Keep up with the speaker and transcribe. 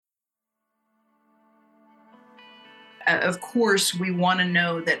Of course, we want to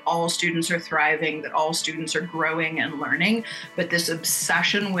know that all students are thriving, that all students are growing and learning, but this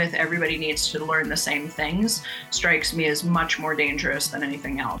obsession with everybody needs to learn the same things strikes me as much more dangerous than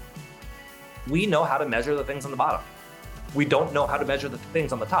anything else. We know how to measure the things on the bottom. We don't know how to measure the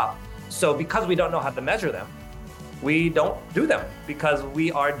things on the top. So because we don't know how to measure them, we don't do them because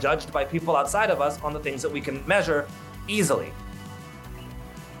we are judged by people outside of us on the things that we can measure easily.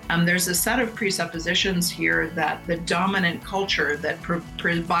 There's a set of presuppositions here that the dominant culture that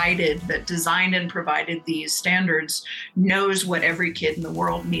designed and provided these standards knows what every kid in the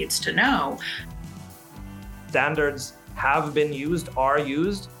world needs to know. Standards have been used, are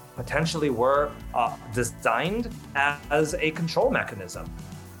used, potentially were designed as a control mechanism.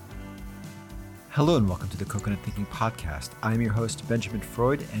 Hello and welcome to the Coconut Thinking Podcast. I'm your host, Benjamin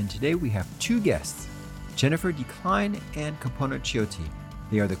Freud, and today we have two guests, Jennifer DeCline and Kapono Chiote.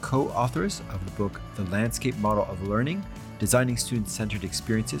 They are the co-authors of the book, The Landscape Model of Learning, Designing Student-Centered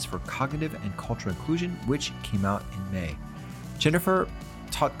Experiences for Cognitive and Cultural Inclusion, which came out in May. Jennifer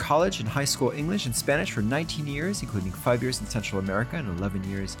taught college and high school English and Spanish for 19 years, including 5 years in Central America and 11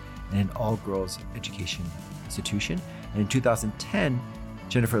 years in an all-girls education institution. And in 2010,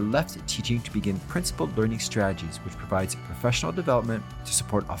 Jennifer left teaching to begin Principled Learning Strategies, which provides professional development to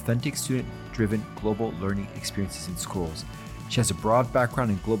support authentic student-driven global learning experiences in schools. She has a broad background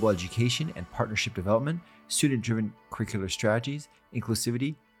in global education and partnership development, student-driven curricular strategies,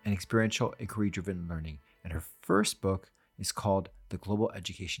 inclusivity, and experiential inquiry-driven learning. And her first book is called The Global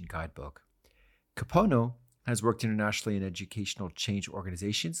Education Guidebook. Kapono has worked internationally in educational change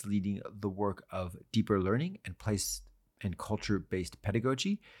organizations, leading the work of deeper learning and place and culture-based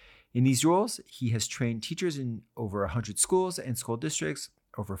pedagogy. In these roles, he has trained teachers in over 100 schools and school districts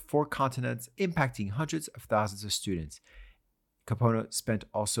over 4 continents, impacting hundreds of thousands of students. Kapono spent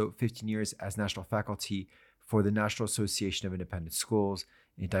also 15 years as national faculty for the National Association of Independent Schools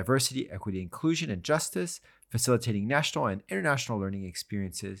in diversity, equity, inclusion, and justice, facilitating national and international learning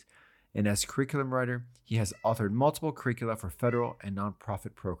experiences. And as curriculum writer, he has authored multiple curricula for federal and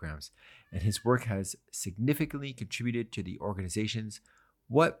nonprofit programs. And his work has significantly contributed to the organizations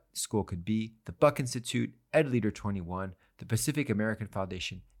What School Could Be, the Buck Institute, EdLeader 21, the Pacific American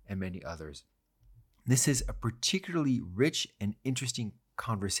Foundation, and many others. This is a particularly rich and interesting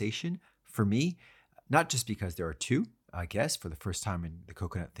conversation for me, not just because there are two guests for the first time in the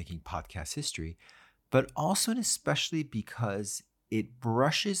Coconut Thinking podcast history, but also and especially because it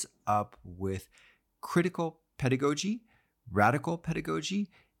brushes up with critical pedagogy, radical pedagogy,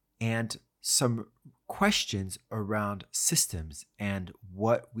 and some questions around systems and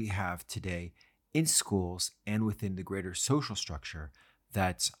what we have today in schools and within the greater social structure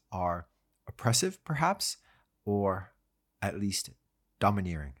that are oppressive, perhaps, or at least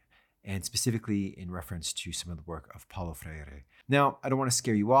domineering, and specifically in reference to some of the work of Paulo Freire. Now, I don't want to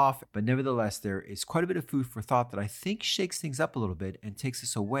scare you off, but nevertheless, there is quite a bit of food for thought that I think shakes things up a little bit and takes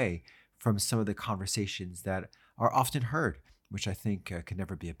us away from some of the conversations that are often heard, which I think can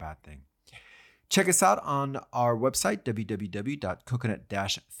never be a bad thing. Check us out on our website,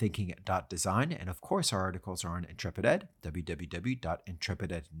 www.coconut-thinking.design. And of course, our articles are on Intrepid Ed,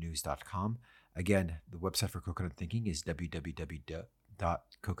 www.intrepidednews.com. Again, the website for Coconut Thinking is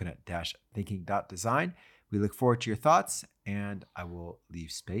www.coconut-thinking.design. We look forward to your thoughts, and I will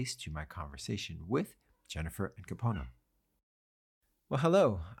leave space to my conversation with Jennifer and Kapono. Well,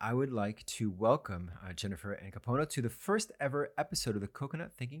 hello. I would like to welcome Jennifer and Kapono to the first ever episode of the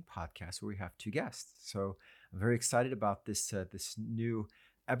Coconut Thinking Podcast, where we have two guests. So I'm very excited about this new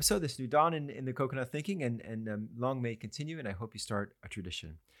episode, this new dawn in the Coconut Thinking, and long may it continue, and I hope you start a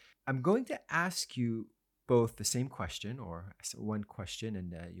tradition. I'm going to ask you both the same question, or one question,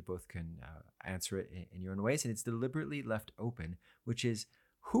 and you both can answer it in your own ways, and it's deliberately left open, which is,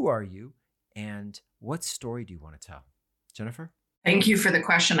 who are you, and what story do you want to tell? Jennifer? Thank you for the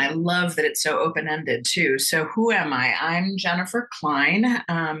question. I love that it's so open-ended too. So who am I? I'm Jennifer Klein.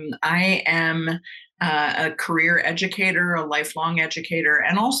 I am a career educator, a lifelong educator,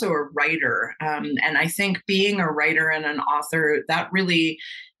 and also a writer. And I think being a writer and an author, that really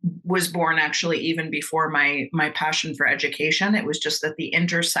was born actually even before my passion for education. It was just that the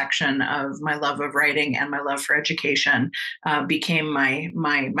intersection of my love of writing and my love for education became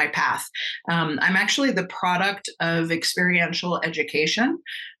my path. I'm actually the product of experiential education.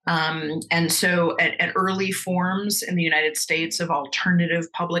 And so at early forms in the United States of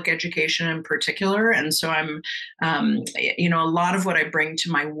alternative public education in particular. And so I'm, a lot of what I bring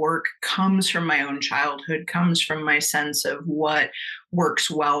to my work comes from my own childhood, comes from my sense of what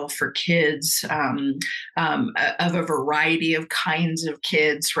works well for kids, of a variety of kinds of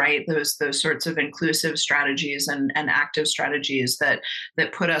kids, right? Those sorts of inclusive strategies and active strategies that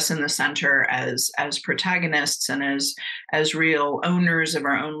put us in the center as protagonists and as real owners of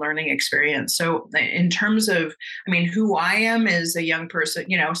our own learning experience. So in terms of, I mean, who I am is a young person,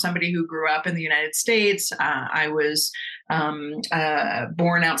 somebody who grew up in the United States. I was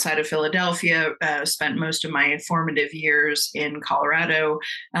born outside of Philadelphia, spent most of my formative years in Colorado,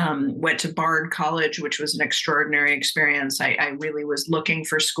 went to Bard College, which was an extraordinary experience. I really was looking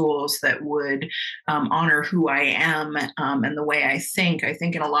for schools that would honor who I am and the way I think. I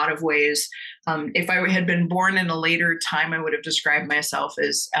think in a lot of ways, if I had been born in a later time, I would have described myself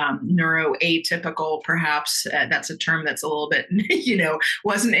as neuroatypical, perhaps. That's a term that's a little bit,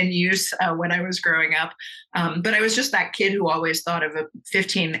 wasn't in use when I was growing up. But I was just that kid who always thought of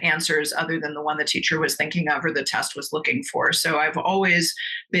 15 answers other than the one the teacher was thinking of or the test was looking for. So I've always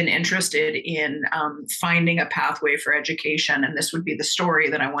been interested in finding a pathway for education. And this would be the story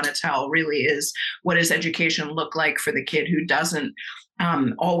that I want to tell, really, is what does education look like for the kid who doesn't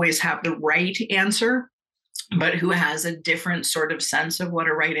always have the right answer, but who has a different sort of sense of what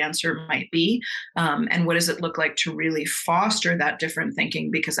a right answer might be. And what does it look like to really foster that different thinking?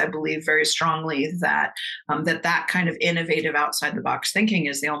 Because I believe very strongly that that kind of innovative outside the box thinking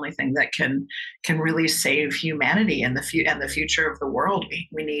is the only thing that can really save humanity and the future of the world.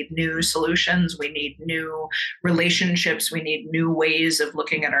 We need new solutions. We need new relationships. We need new ways of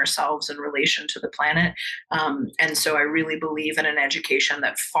looking at ourselves in relation to the planet. And so I really believe in an education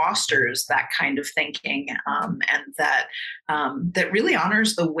that fosters that kind of thinking. And that really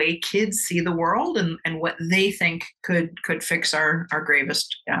honors the way kids see the world and what they think could fix our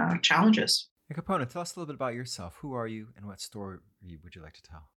gravest challenges. Hey, Capona, tell us a little bit about yourself. Who are you, and what story would you like to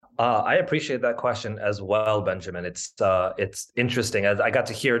tell? I appreciate that question as well, Benjamin. It's interesting. As I got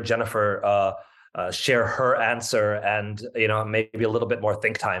to hear Jennifer share her answer, and maybe a little bit more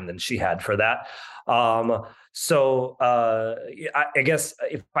think time than she had for that. So I guess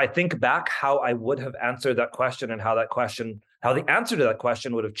if I think back how I would have answered that question and how the answer to that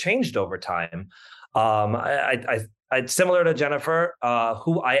question would have changed over time, I similar to Jennifer,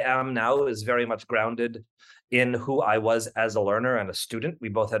 who I am now is very much grounded in who I was as a learner and a student. We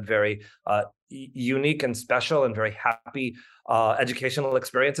both had very unique and special and very happy educational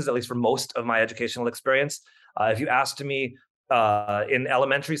experiences, at least for most of my educational experience. If you asked me in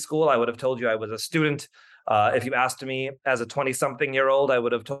elementary school, I would have told you I was a student. If you asked me as a 20-something-year-old, I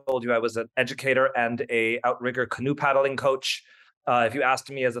would have told you I was an educator and a outrigger canoe paddling coach. If you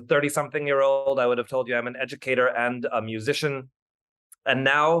asked me as a 30-something-year-old, I would have told you I'm an educator and a musician. And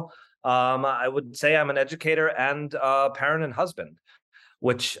now I would say I'm an educator and a parent and husband,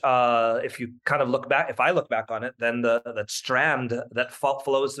 which if you kind of look back, if I look back on it, then that strand that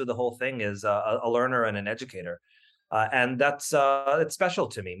flows through the whole thing is a learner and an educator. And that's it's special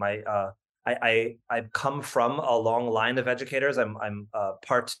to me. I've come from a long line of educators. I'm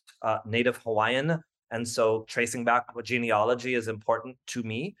part Native Hawaiian, and so tracing back what genealogy is important to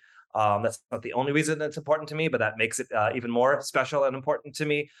me. That's not the only reason it's important to me, but that makes it even more special and important to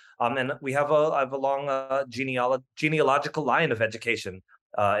me. And I have a long genealogical line of education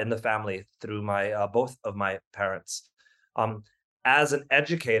in the family through my both of my parents. As an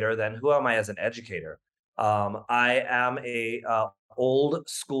educator, then who am I as an educator? I am a old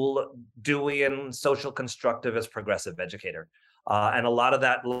school Deweyan social constructivist progressive educator. And a lot of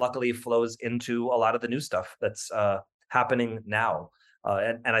that luckily flows into a lot of the new stuff that's happening now.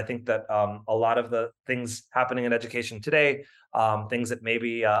 And I think that a lot of the things happening in education today, things that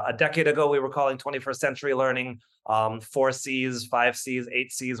maybe a decade ago we were calling 21st century learning, 4 C's, 5 C's,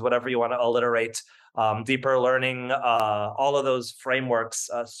 8 C's, whatever you want to alliterate, deeper learning, all of those frameworks,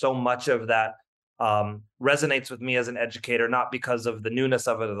 so much of that resonates with me as an educator, not because of the newness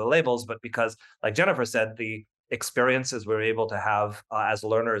of it or the labels, but because, like Jennifer said, the experiences we're able to have as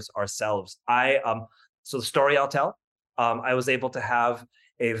learners ourselves. So the story I'll tell, I was able to have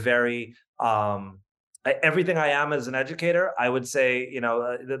a very, everything I am as an educator, I would say,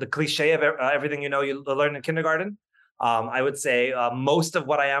 the cliche of everything you learn in kindergarten. I would say most of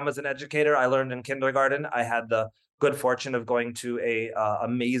what I am as an educator, I learned in kindergarten. I had the good fortune of going to a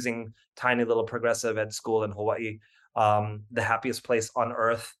amazing, tiny little progressive ed school in Hawaii, the happiest place on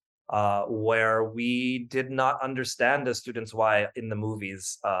earth, where we did not understand as students why in the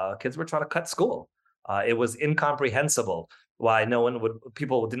movies kids were trying to cut school. It was incomprehensible why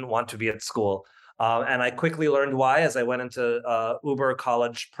people didn't want to be at school. And I quickly learned why as I went into Uber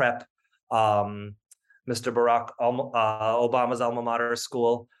college prep, Mr. Barack Obama's alma mater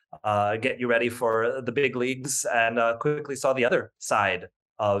school, get you ready for the big leagues, and quickly saw the other side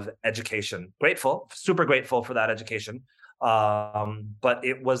of education. Super grateful for that education. But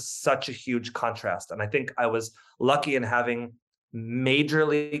it was such a huge contrast. And I think I was lucky in having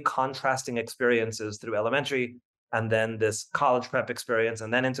majorly contrasting experiences through elementary, and then this college prep experience,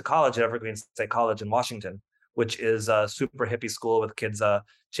 and then into college at Evergreen State College in Washington, which is a super hippie school with kids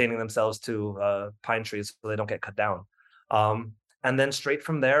chaining themselves to pine trees so they don't get cut down. And then straight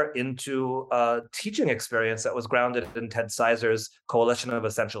from there into a teaching experience that was grounded in Ted Sizer's Coalition of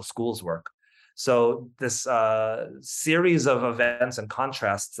Essential Schools work. So this series of events and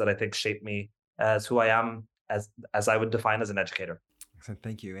contrasts that I think shaped me as who I am, as I would define as an educator. Excellent,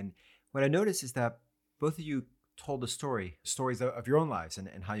 thank you. And what I noticed is that both of you told stories of your own lives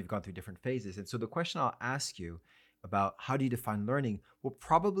and how you've gone through different phases. And so the question I'll ask you about how do you define learning will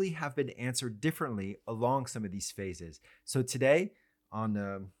probably have been answered differently along some of these phases. So today,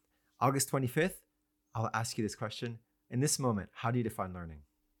 on August 25th, I'll ask you this question. In this moment, how do you define learning?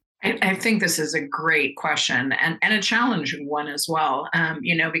 I think this is a great question and a challenging one as well,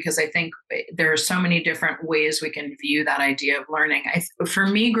 because I think there are so many different ways we can view that idea of learning. For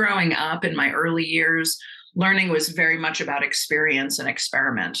me, growing up in my early years, learning was very much about experience and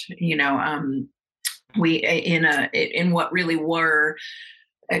experiment. We in what really were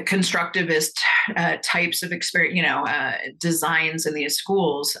constructivist types of experience, designs in these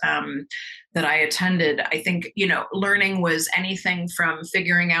schools that I attended. I think, learning was anything from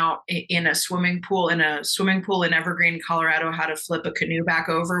figuring out in a swimming pool in Evergreen, Colorado, how to flip a canoe back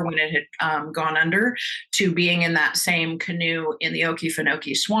over when it had gone under, to being in that same canoe in the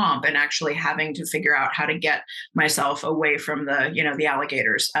Okefenokee swamp and actually having to figure out how to get myself away from the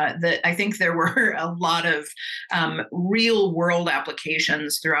alligators. I think there were a lot of real world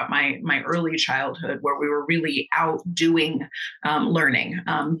applications throughout my early childhood where we were really out doing learning,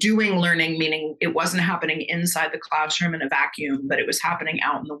 meaning it wasn't happening inside the classroom in a vacuum, but it was happening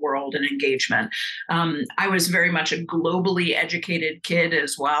out in the world in engagement. I was very much a globally educated kid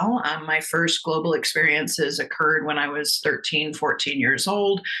as well. My first global experiences occurred when I was 13, 14 years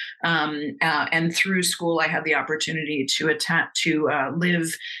old. And through school, I had the opportunity to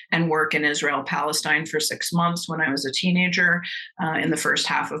live and work in Israel, Palestine for 6 months when I was a teenager in the first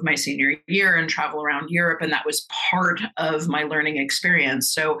half of my senior year, and travel around Europe. And that was part of my learning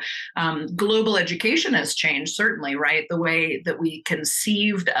experience. So global education has changed, certainly, right? The way that we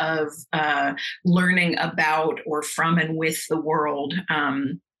conceived of learning about or from and with the world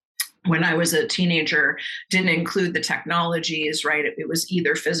when I was a teenager didn't include the technologies, right? It was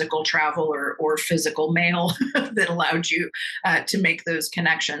either physical travel or physical mail that allowed you to make those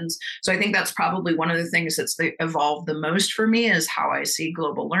connections. So I think that's probably one of the things that's evolved the most for me is how I see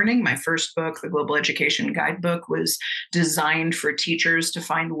global learning. My first book, the Global Education Guidebook, was designed for teachers to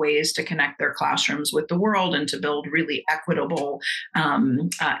find ways to connect their classrooms with the world and to build really equitable,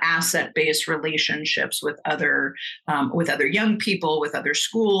 asset-based relationships with other young people, with other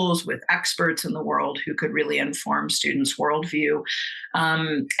schools, with experts in the world who could really inform students' worldview.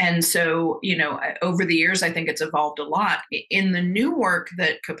 And so, over the years, I think it's evolved a lot. In the new work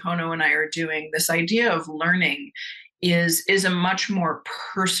that Kapono and I are doing, this idea of learning is a much more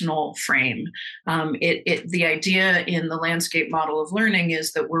personal frame. The idea in the landscape model of learning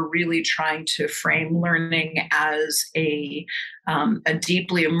is that we're really trying to frame learning as a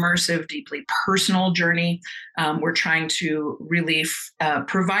deeply immersive, deeply personal journey. We're trying to really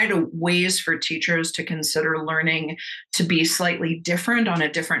provide ways for teachers to consider learning to be slightly different on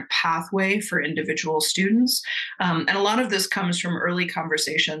a different pathway for individual students. And a lot of this comes from early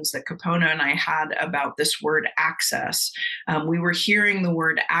conversations that Kapono and I had about this word access. We were hearing the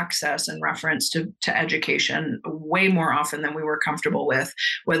word access in reference to education way more often than we were comfortable with,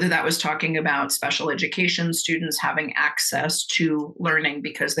 whether that was talking about special education students having access to learning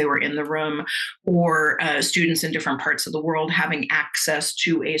because they were in the room, or students in different parts of the world having access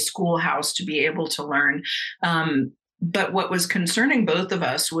to a schoolhouse to be able to learn. But what was concerning both of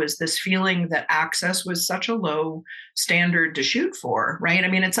us was this feeling that access was such a low standard to shoot for, right? I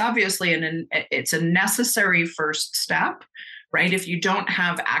mean, it's obviously it's a necessary first step, right? If you don't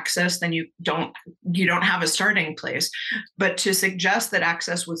have access, then you don't have a starting place. But to suggest that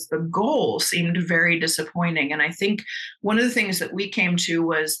access was the goal seemed very disappointing. And I think one of the things that we came to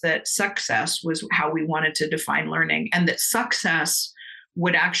was that success was how we wanted to define learning, and that success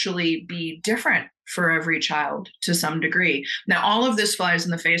would actually be different for every child to some degree. Now, all of this flies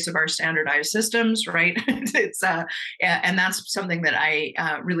in the face of our standardized systems, right? And that's something that I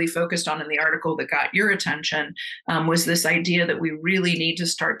really focused on in the article that got your attention, was this idea that we really need to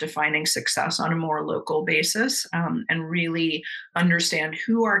start defining success on a more local basis, and really understand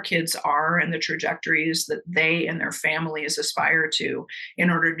who our kids are and the trajectories that they and their families aspire to in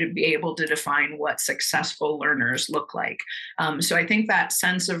order to be able to define what successful learners look like. So I think that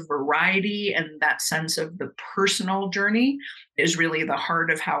sense of variety and that sense of the personal journey is really the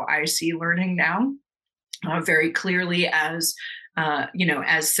heart of how I see learning now, very clearly as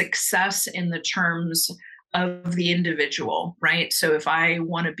as success in the terms of the individual, right? So if I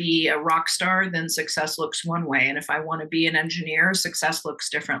want to be a rock star, then success looks one way. And if I want to be an engineer, success looks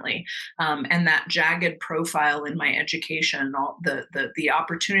differently. And that jagged profile in my education, all the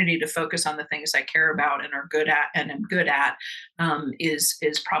opportunity to focus on the things I care about and are good at and am good at, is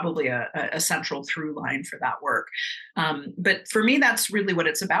probably a central through line for that work. But for me, that's really what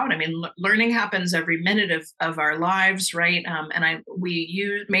it's about. I mean, learning happens every minute of our lives, right? And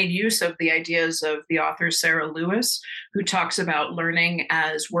we made use of the ideas of the author Sarah Lewis, who talks about learning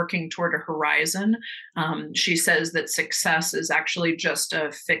as working toward a horizon. She says that success is actually just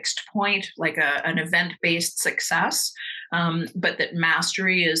a fixed point, like an event-based success, but that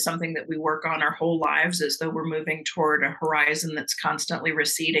mastery is something that we work on our whole lives, as though we're moving toward a horizon that's constantly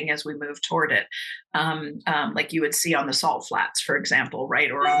receding as we move toward it. Like you would see on the salt flats, for example,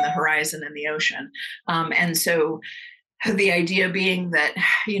 right? Or on the horizon in the ocean. And so the idea being that,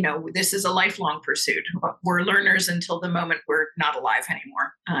 this is a lifelong pursuit. We're learners until the moment we're not alive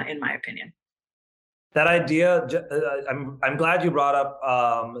anymore, in my opinion. That idea, I'm glad you brought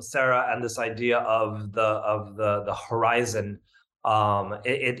up Sarah and this idea of the horizon.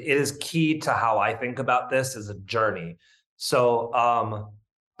 It is key to how I think about this as a journey. So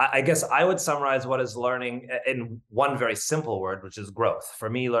I guess I would summarize what is learning in one very simple word, which is growth. For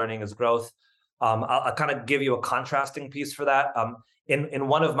me, learning is growth. I'll kind of give you a contrasting piece for that. In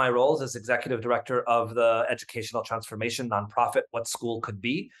one of my roles as executive director of the educational transformation nonprofit, What School Could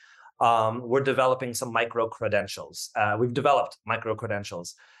Be, we're developing some micro-credentials. We've developed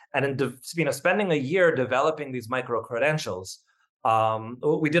micro-credentials. And in spending a year developing these micro-credentials,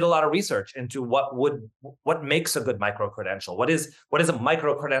 we did a lot of research into what makes a good micro-credential. What is a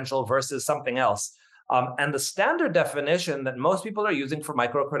micro-credential versus something else? And the standard definition that most people are using for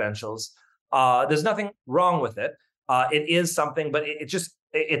micro-credentials, there's nothing wrong with it. It is something, but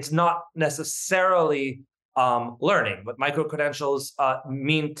it's not necessarily learning. What micro-credentials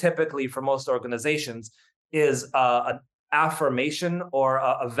mean typically for most organizations is an affirmation or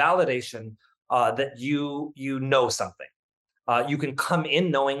a validation that you know something. You can come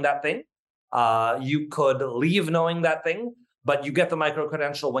in knowing that thing. You could leave knowing that thing, but you get the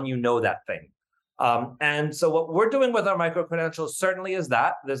micro-credential when you know that thing. And so what we're doing with our micro-credentials certainly is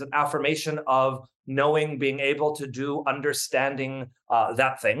that there's an affirmation of knowing, being able to do, understanding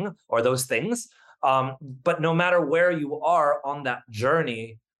that thing or those things. But no matter where you are on that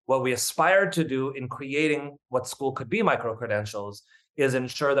journey, what we aspire to do in creating What School Could Be micro-credentials is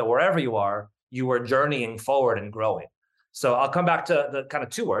ensure that wherever you are journeying forward and growing. So I'll come back to the kind of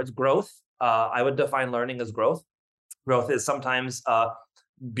two words, growth. I would define learning as growth. Growth is sometimes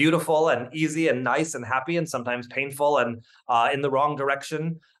beautiful and easy and nice and happy, and sometimes painful and in the wrong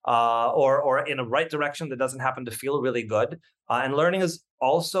direction, or in a right direction that doesn't happen to feel really good. And learning is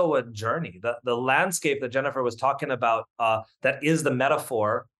also a journey. The landscape that Jennifer was talking about, that is the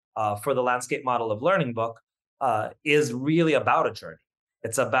metaphor for the landscape model of learning book, is really about a journey.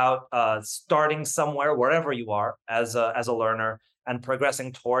 It's about starting somewhere, wherever you are as a learner, and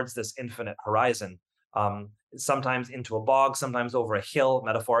progressing towards this infinite horizon. Sometimes into a bog, sometimes over a hill,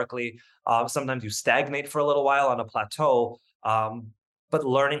 metaphorically. Sometimes you stagnate for a little while on a plateau, but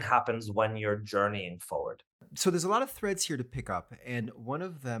learning happens when you're journeying forward. So there's a lot of threads here to pick up. And one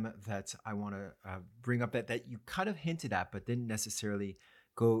of them that I want to bring up that you kind of hinted at, but didn't necessarily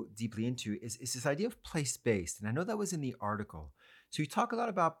go deeply into is this idea of place-based. And I know that was in the article. So you talk a lot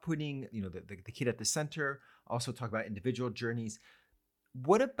about putting the kid at the center, also talk about individual journeys.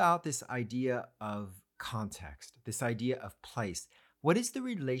 What about this idea of context, this idea of place? What is the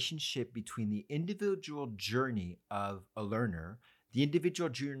relationship between the individual journey of a learner, the individual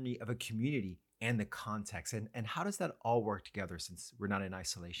journey of a community, and the context? And how does that all work together, since we're not in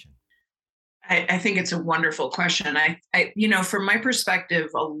isolation? I think it's a wonderful question. From my perspective,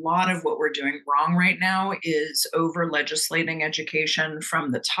 a lot of what we're doing wrong right now is over legislating education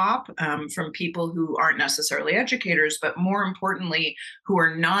from the top, from people who aren't necessarily educators, but more importantly, who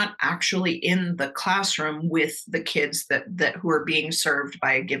are not actually in the classroom with the kids that who are being served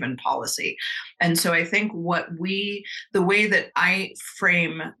by a given policy. And so I think the way that I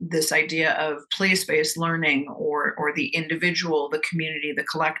frame this idea of place-based learning or the individual, the community, the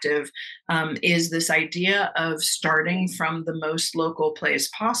collective, is this idea of starting from the most local place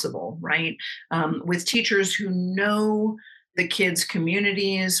possible, right? With teachers who know the kids'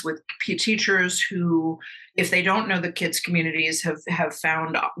 communities, with teachers who, if they don't know the kids' communities, have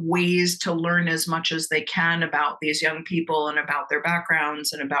found ways to learn as much as they can about these young people and about their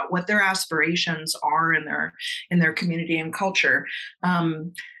backgrounds and about what their aspirations are in their community and culture.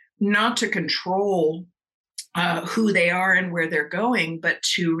 Not to control who they are and where they're going, but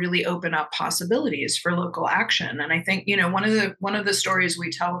to really open up possibilities for local action. And I think, one of the stories we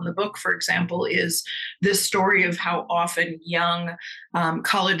tell in the book, for example, is this story of how often young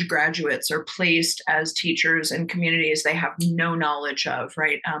college graduates are placed as teachers in communities they have no knowledge of,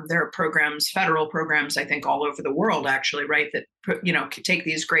 right? There are programs, federal programs, I think all over the world, actually, right, that take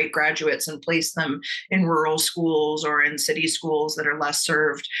these great graduates and place them in rural schools or in city schools that are less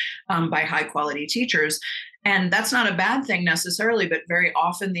served by high quality teachers. And that's not a bad thing necessarily, but very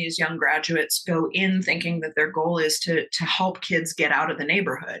often these young graduates go in thinking that their goal is to help kids get out of the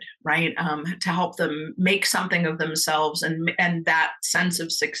neighborhood, right? To help them make something of themselves. And that sense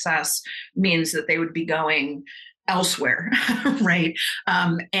of success means that they would be going elsewhere, right?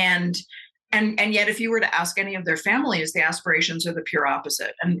 And yet, if you were to ask any of their families, the aspirations are the pure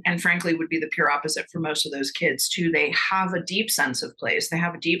opposite, and frankly would be the pure opposite for most of those kids too. They have a deep sense of place, they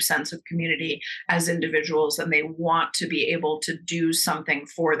have a deep sense of community as individuals, and they want to be able to do something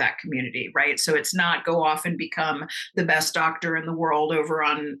for that community, right? So it's not go off and become the best doctor in the world over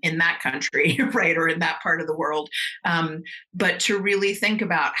in that country, right, or in that part of the world, but to really think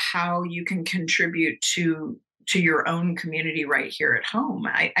about how you can contribute to your own community right here at home.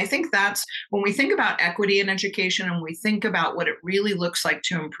 I think that's when we think about equity in education and we think about what it really looks like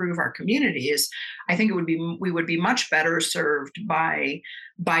to improve our communities, I think we would be much better served by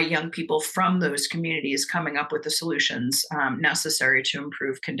young people from those communities coming up with the solutions necessary to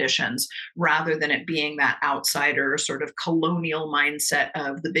improve conditions, rather than it being that outsider sort of colonial mindset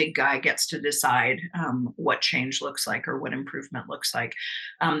of the big guy gets to decide what change looks like or what improvement looks like.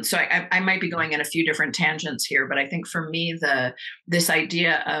 So I might be going in a few different tangents here, but I think for me, this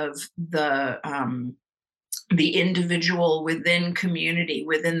idea of the individual within community,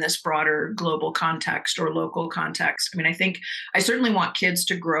 within this broader global context or local context. I mean, I certainly want kids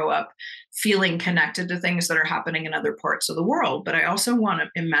to grow up feeling connected to things that are happening in other parts of the world, but I also want to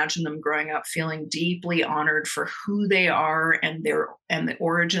imagine them growing up feeling deeply honored for who they are and the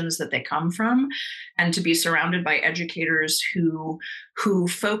origins that they come from, and to be surrounded by educators who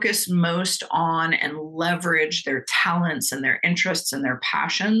focus most on and leverage their talents and their interests and their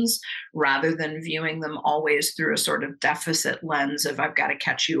passions, rather than viewing them always through a sort of deficit lens of I've got to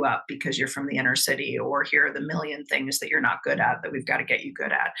catch you up because you're from the inner city, or here are the million things that you're not good at that we've got to get you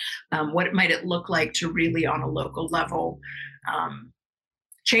good at. What might it look like to really, on a local level,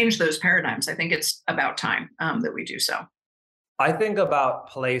 change those paradigms? I think it's about time that we do so. I think about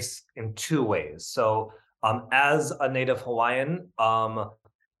place in two ways. So as a native Hawaiian,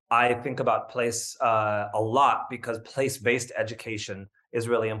 I think about place a lot because place-based education is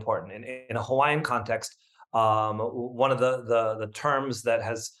really important. In a Hawaiian context, one of the terms that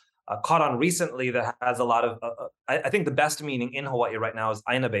has caught on recently that has a lot of, I think the best meaning in Hawaii right now is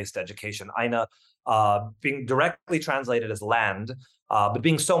Aina-based education. Aina being directly translated as land, but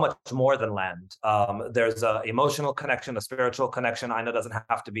being so much more than land. There's an emotional connection, a spiritual connection. Aina doesn't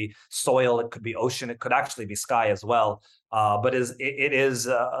have to be soil, it could be ocean, it could actually be sky as well. But it is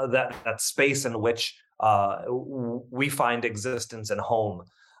that space in which we find existence and home.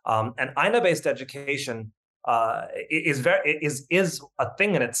 And Aina-based education is a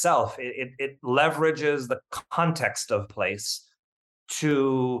thing in itself. It leverages the context of place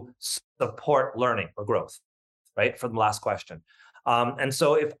to support learning or growth, right? For the last question. And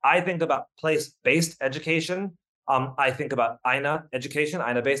so if I think about place-based education, I think about Aina education,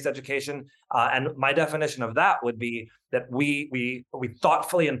 Aina-based education. And my definition of that would be that we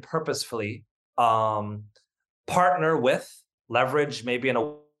thoughtfully and purposefully partner with, leverage maybe in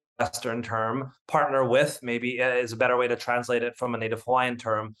a Western term, partner with, maybe is a better way to translate it from a Native Hawaiian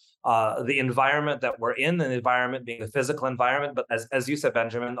term, the environment that we're in, the environment being the physical environment, but as you said,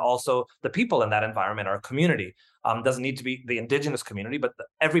 Benjamin, also the people in that environment, our community. Doesn't need to be the indigenous community, but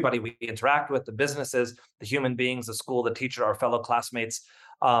everybody we interact with, the businesses, the human beings, the school, the teacher, our fellow classmates.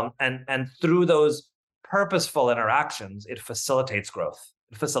 And through those purposeful interactions, it facilitates growth,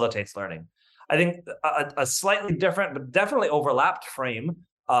 it facilitates learning. I think a slightly different, but definitely overlapped frame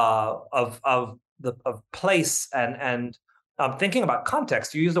of place and thinking about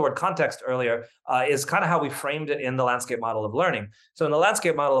context. You used the word context earlier, is kind of how we framed it in the landscape model of learning. So in the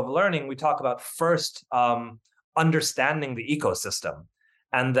landscape model of learning, we talk about first understanding the ecosystem,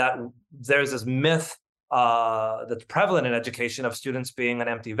 and that there's this myth that's prevalent in education of students being an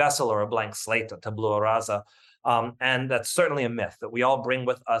empty vessel or a blank slate, a tabula rasa. And that's certainly a myth that we all bring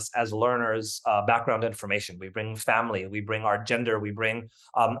with us as learners, background information. We bring family, we bring our gender, we bring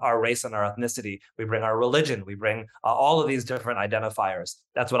our race and our ethnicity, we bring our religion, we bring all of these different identifiers.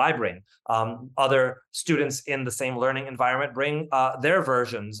 That's what I bring. Other students in the same learning environment bring their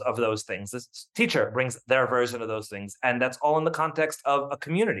versions of those things. This teacher brings their version of those things. And that's all in the context of a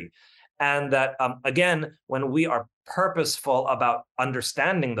community. And that, again, when we are purposeful about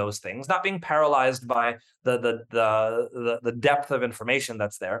understanding those things, not being paralyzed by the depth of information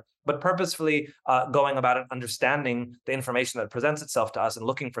that's there, but purposefully going about it, understanding the information that presents itself to us and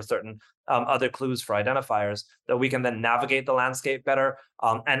looking for certain other clues for identifiers, that we can then navigate the landscape better.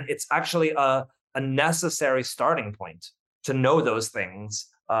 And it's actually a necessary starting point to know those things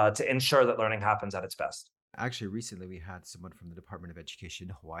to ensure that learning happens at its best. Actually, recently we had someone from the Department of Education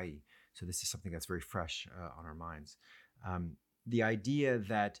in Hawaii. So this is something that's very fresh on our minds. The idea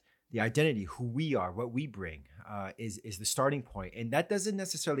that the identity, who we are, what we bring, is the starting point. And that doesn't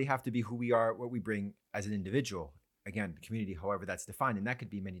necessarily have to be who we are, what we bring as an individual. Again, the community, however that's defined, and that could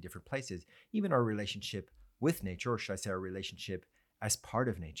be many different places. Even our relationship with nature, or should I say our relationship as part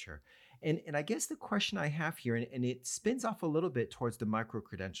of nature. And I guess the question I have here, and it spins off a little bit towards the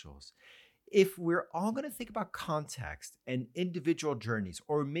micro-credentials. If we're all going to think about context and individual journeys,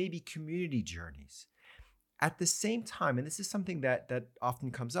 or maybe community journeys, at the same time, and this is something that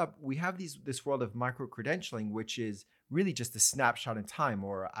often comes up, we have this world of micro-credentialing, which is really just a snapshot in time,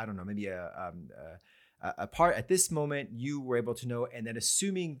 or I don't know, maybe a part at this moment you were able to know, and then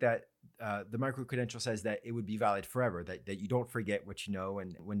assuming that the micro-credential says that it would be valid forever, that you don't forget what you know,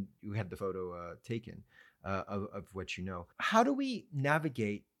 and when you had the photo taken of what you know. How do we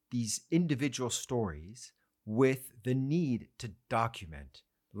navigate these individual stories with the need to document,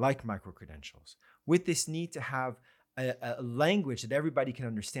 like micro-credentials, with this need to have a language that everybody can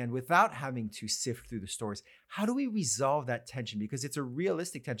understand without having to sift through the stories? How do we resolve that tension? Because it's a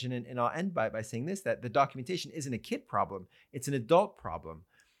realistic tension, and I'll end by saying this, that the documentation isn't a kid problem, it's an adult problem,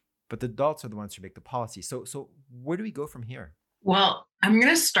 but the adults are the ones who make the policy. So where do we go from here? Well, I'm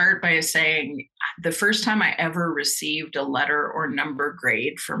going to start by saying the first time I ever received a letter or number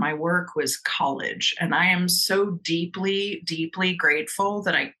grade for my work was college. And I am so deeply, deeply grateful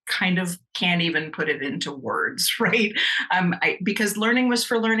that I kind of can't even put it into words, right? Because learning was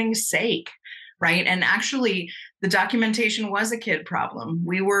for learning's sake, right? And actually, the documentation was a kid problem.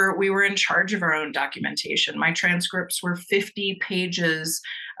 We were in charge of our own documentation. My transcripts were 50 pages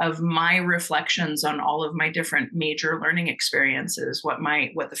of my reflections on all of my different major learning experiences, what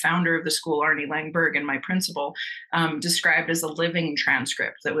the founder of the school, Arnie Langberg, and my principal described as a living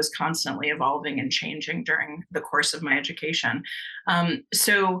transcript that was constantly evolving and changing during the course of my education.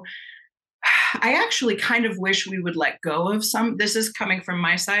 So I actually kind of wish we would let go of some. This is coming from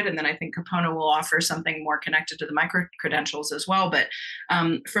my side, and then I think Kapono will offer something more connected to the micro-credentials as well. But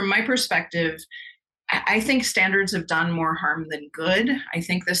from my perspective, I think standards have done more harm than good. I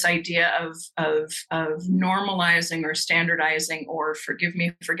think this idea of normalizing or standardizing, or forgive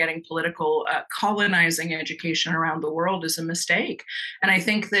me for getting political, colonizing education around the world is a mistake. And I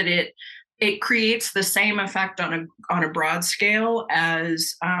think that it creates the same effect on a broad scale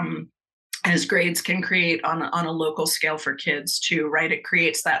as grades can create on a local scale for kids too, right? It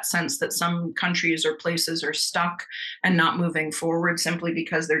creates that sense that some countries or places are stuck and not moving forward simply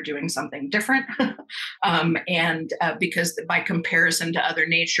because they're doing something different. And because by comparison to other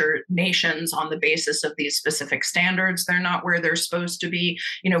nations on the basis of these specific standards, they're not where they're supposed to be.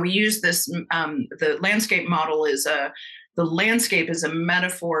 We use this, the landscape model is The landscape is a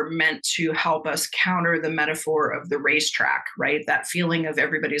metaphor meant to help us counter the metaphor of the racetrack, right? That feeling of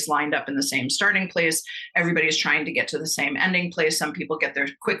everybody's lined up in the same starting place, everybody's trying to get to the same ending place. Some people get there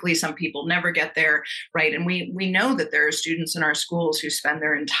quickly, some people never get there, right? And we know that there are students in our schools who spend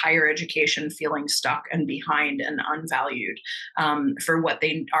their entire education feeling stuck and behind and unvalued for what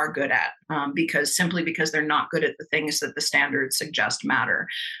they are good at, because they're not good at the things that the standards suggest matter.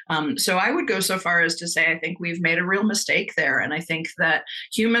 So I would go so far as to say I think we've made a real mistake there. And I think that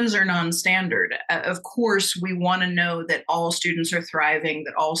humans are non-standard. Of course, we want to know that all students are thriving,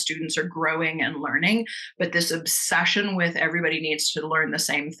 that all students are growing and learning, but this obsession with everybody needs to learn the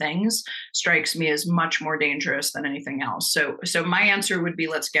same things strikes me as much more dangerous than anything else. So my answer would be,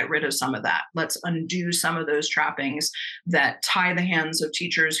 let's get rid of some of that. Let's undo some of those trappings that tie the hands of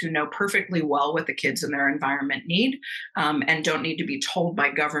teachers who know perfectly well what the kids in their environment need, and don't need to be told by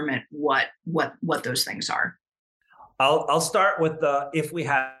government what those things are. I'll start with the if we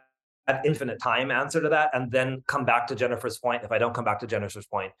had infinite time answer to that, and then come back to Jennifer's point. If I don't come back to Jennifer's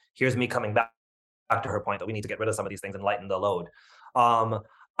point, here's me coming back to her point that we need to get rid of some of these things and lighten the load.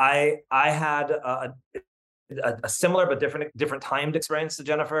 I had a similar but different timed experience to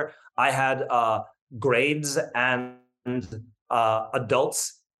Jennifer. I had grades and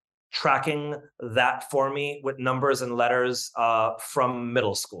adults tracking that for me with numbers and letters from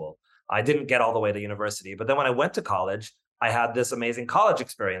middle school. I didn't get all the way to university, but then when I went to college, I had this amazing college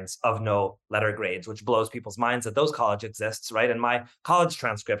experience of no letter grades, which blows people's minds that those college exists, right? And my college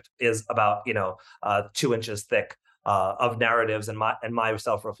transcript is about 2 inches thick of narratives and my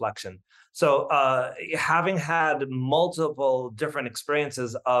self-reflection. So having had multiple different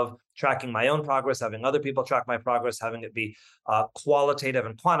experiences of tracking my own progress, having other people track my progress, having it be qualitative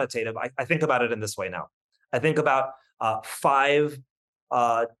and quantitative, I think about it in this way now. I think about 5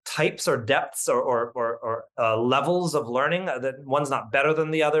 types or depths or levels of learning. That one's not better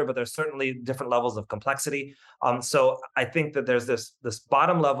than the other, but there's certainly different levels of complexity. So I think that there's this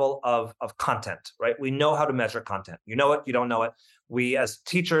bottom level of content, right? We know how to measure content. You know it, you don't know it. We as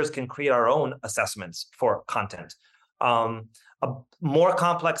teachers can create our own assessments for content. More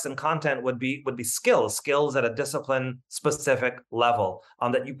complex than content would be skills at a discipline specific level,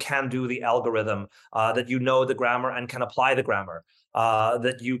 that you can do the algorithm, that you know the grammar and can apply the grammar,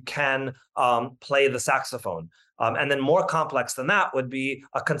 that you can play the saxophone. And then more complex than that would be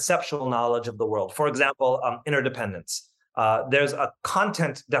a conceptual knowledge of the world. For example, interdependence. There's a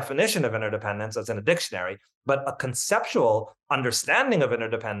content definition of interdependence that's in a dictionary, but a conceptual understanding of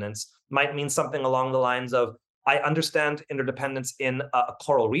interdependence might mean something along the lines of, I understand interdependence in a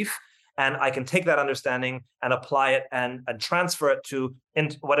coral reef, and I can take that understanding and apply it and transfer it to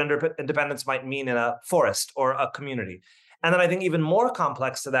what independence might mean in a forest or a community. And then I think even more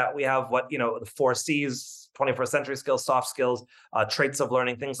complex to that, we have the 4 C's, 21st century skills, soft skills, traits of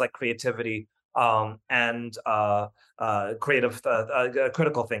learning, things like creativity and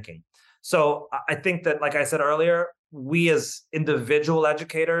critical thinking. So I think that, like I said earlier, we as individual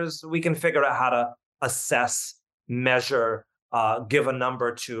educators, we can figure out how to assess, measure, give a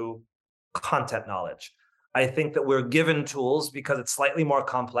number to content knowledge. I think that we're given tools because it's slightly more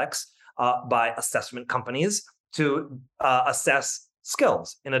complex by assessment companies to assess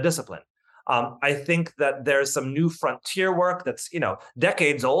skills in a discipline. I think that there's some new frontier work that's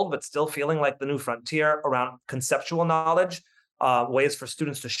decades old, but still feeling like the new frontier around conceptual knowledge, ways for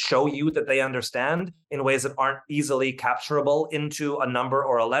students to show you that they understand in ways that aren't easily capturable into a number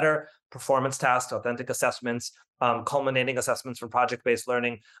or a letter, performance tasks, authentic assessments, culminating assessments from project-based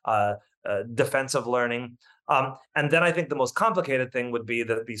learning, defensive learning. And then I think the most complicated thing would be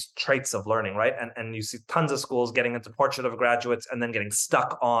these traits of learning, right? And you see tons of schools getting into portrait of graduates and then getting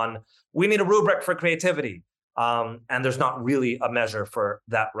stuck on, we need a rubric for creativity. And there's not really a measure for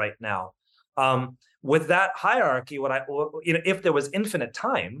that right now. With that hierarchy, if there was infinite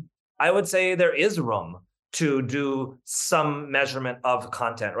time, I would say there is room to do some measurement of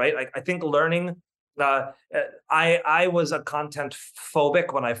content, right? I think learning, I was a content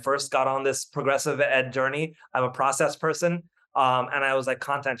phobic when I first got on this progressive ed journey. I'm a process person. And I was like,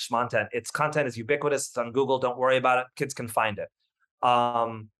 content schmontent. Content is ubiquitous. It's on Google. Don't worry about it. Kids can find it.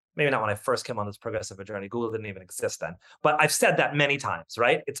 Maybe not when I first came on this progressive journey. Google didn't even exist then. But I've said that many times,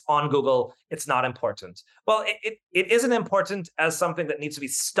 right? It's on Google. It's not important. Well, it isn't important as something that needs to be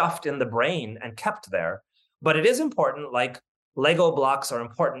stuffed in the brain and kept there. But it is important, like Lego blocks are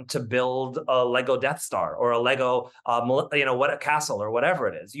important to build a Lego Death Star or a Lego, a castle or whatever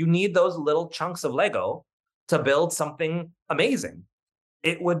it is. You need those little chunks of Lego to build something amazing.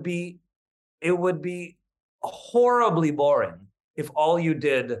 It would be horribly boring if all you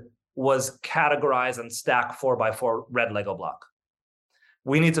did was categorize and stack 4x4 red Lego block.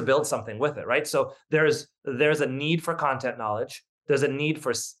 We need to build something with it, right? So there's a need for content knowledge. There's a need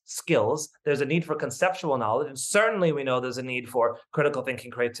for skills. There's a need for conceptual knowledge. And certainly we know there's a need for critical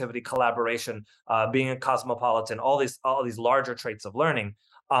thinking, creativity, collaboration, being a cosmopolitan, all these larger traits of learning.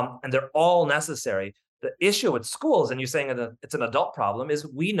 And they're all necessary. The issue with schools, and you're saying it's an adult problem, is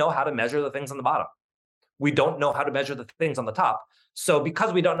we know how to measure the things on the bottom. We don't know how to measure the things on the top. So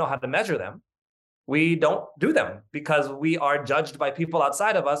because we don't know how to measure them, we don't do them because we are judged by people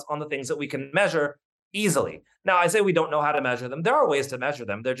outside of us on the things that we can measure easily. Now, I say we don't know how to measure them. There are ways to measure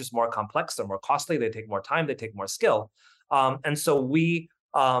them. They're just more complex. They're more costly. They take more time. They take more skill. And so we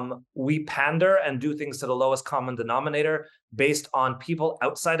pander and do things to the lowest common denominator based on people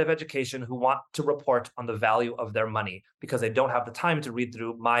outside of education who want to report on the value of their money because they don't have the time to read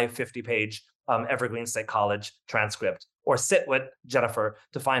through my 50-page Evergreen State College transcript or sit with Jennifer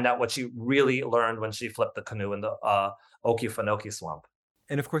to find out what she really learned when she flipped the canoe in the Okefenokee swamp.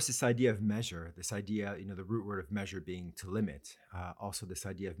 And of course, this idea of measure, this idea, the root word of measure being to limit, also this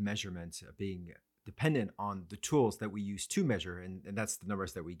idea of measurement being dependent on the tools that we use to measure, and that's the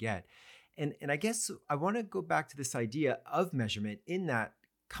numbers that we get. And I guess I want to go back to this idea of measurement in that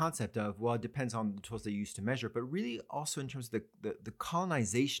concept of, well, it depends on the tools they use to measure, but really also in terms of the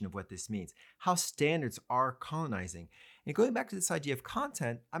colonization of what this means, how standards are colonizing. And going back to this idea of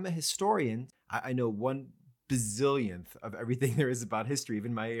content, I'm a historian. I know 1 bazillionth of everything there is about history,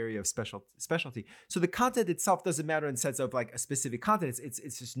 even my area of specialty. So the content itself doesn't matter in the sense of like a specific content.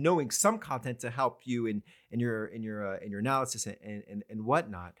 It's just knowing some content to help you in your analysis and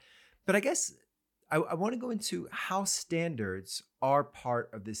whatnot. But I guess I want to go into how standards are part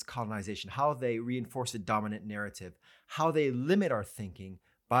of this colonization, how they reinforce a dominant narrative, how they limit our thinking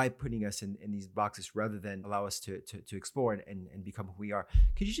by putting us in these boxes rather than allow us to explore and become who we are.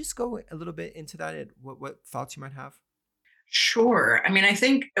 Could you just go a little bit into that, what thoughts you might have? Sure. I mean, I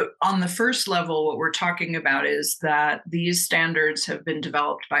think on the first level, what we're talking about is that these standards have been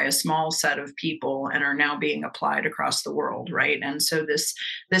developed by a small set of people and are now being applied across the world, right? And so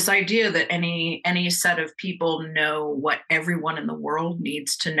this idea that any set of people know what everyone in the world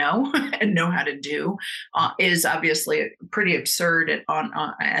needs to know and know how to do is obviously pretty absurd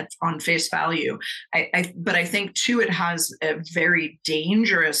on face value. But I think too, it has a very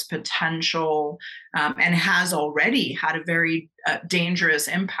dangerous potential and has already had a very dangerous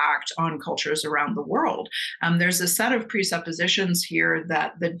impact on cultures around the world. There's a set of presuppositions here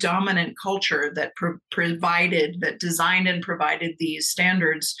that the dominant culture that designed and provided these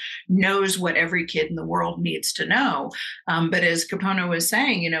standards knows what every kid in the world needs to know. But as Kapono was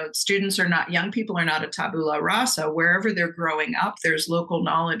saying, young people are not a tabula rasa. Wherever they're growing up, there's local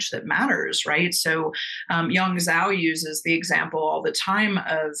knowledge that matters, right? So Yang Zhao uses the example all the time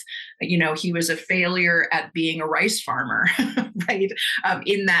of, he was a failure at being a rice farmer, right?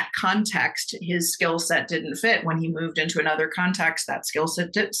 In that context, his skill set didn't fit. When he moved into another context, that skill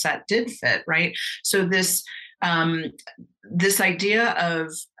set did fit, right? So this idea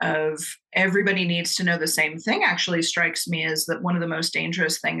of everybody needs to know the same thing actually strikes me as that one of the most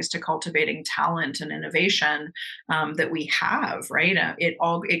dangerous things to cultivating talent and innovation that we have, right?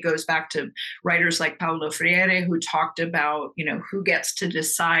 It goes back to writers like Paulo Freire, who talked about, who gets to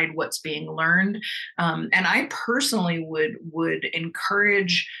decide what's being learned. And I personally would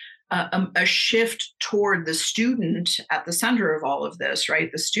encourage a shift toward the student at the center of all of this,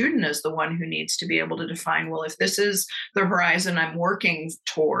 right? The student is the one who needs to be able to define, well, if this is the horizon I'm working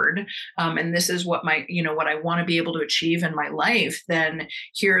toward, and this is what what I want to be able to achieve in my life, then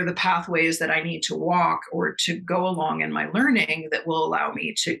here are the pathways that I need to walk or to go along in my learning that will allow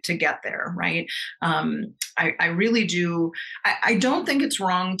me to get there, right? I really do. I don't think it's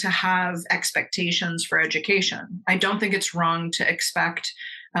wrong to have expectations for education. I don't think it's wrong to expect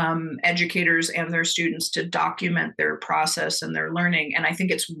educators and their students to document their process and their learning. And I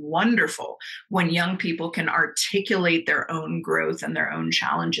think it's wonderful when young people can articulate their own growth and their own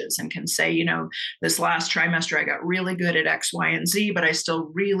challenges and can say, this last trimester, I got really good at X, Y, and Z, but I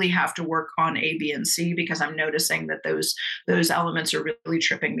still really have to work on A, B, and C because I'm noticing that those elements are really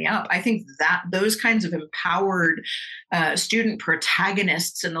tripping me up. I think that those kinds of empowered student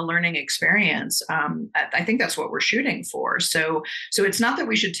protagonists in the learning experience, I think that's what we're shooting for. So it's not that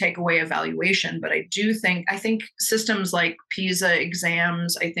we should take away evaluation, but I think systems like PISA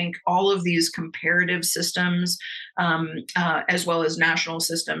exams, I think all of these comparative systems, as well as national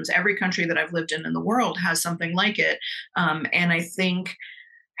systems, every country that I've lived in the world has something like it. And I think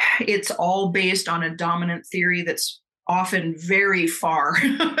it's all based on a dominant theory that's often very far,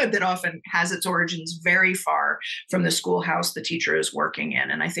 that often has its origins very far from the schoolhouse the teacher is working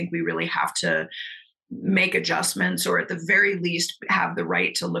in. And I think we really have to make adjustments, or at the very least have the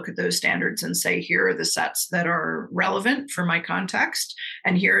right to look at those standards and say, here are the sets that are relevant for my context,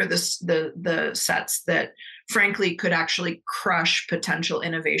 and here are the sets that frankly could actually crush potential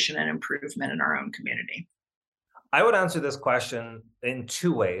innovation and improvement in our own community. I would answer this question in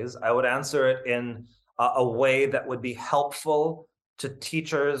two ways. I would answer it in a way that would be helpful to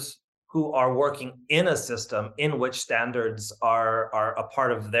teachers who are working in a system in which standards are a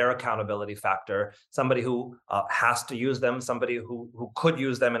part of their accountability factor, somebody who has to use them, somebody who could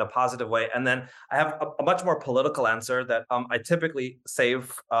use them in a positive way. And then I have a much more political answer that I typically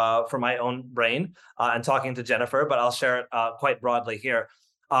save for my own brain and talking to Jennifer, but I'll share it quite broadly here.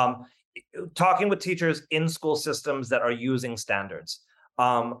 Talking with teachers in school systems that are using standards.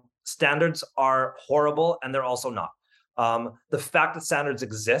 Standards are horrible, and they're also not. The fact that standards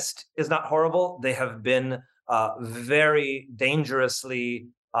exist is not horrible. They have been very dangerously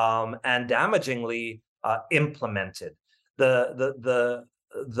and damagingly implemented. The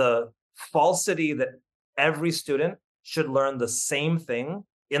falsity that every student should learn the same thing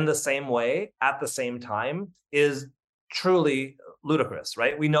in the same way at the same time is truly ludicrous,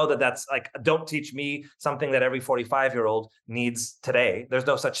 right? We know that that's like, don't teach me something that every 45-year-old needs today. There's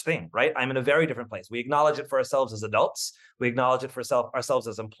no such thing, right? I'm in a very different place. We acknowledge it for ourselves as adults. We acknowledge it for ourselves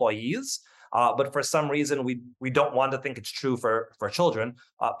as employees. But for some reason, we don't want to think it's true for children.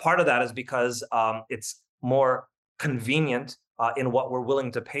 Part of that is because it's more convenient in what we're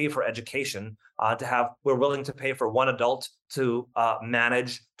willing to pay for education, we're willing to pay for one adult to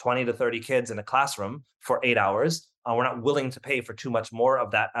manage 20 to 30 kids in a classroom for 8 hours. We're not willing to pay for too much more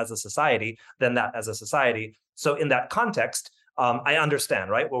of that as a society than that as a society. So in that context, I understand,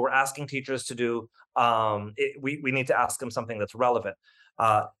 right? What we're asking teachers to do, we need to ask them something that's relevant.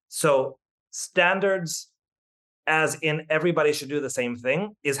 So standards, as in everybody should do the same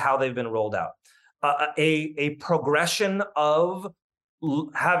thing, is how they've been rolled out. A progression of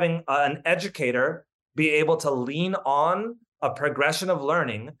having an educator be able to lean on a progression of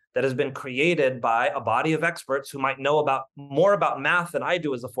learning that has been created by a body of experts who might know more about math than I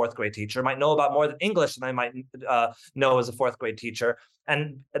do as a fourth grade teacher, might know about more than English than I might know as a fourth grade teacher,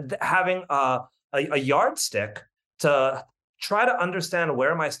 and having a yardstick to try to understand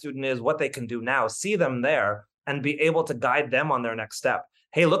where my student is, what they can do now, see them there, and be able to guide them on their next step.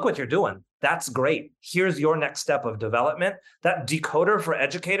 Hey, look what you're doing. That's great. Here's your next step of development. That decoder for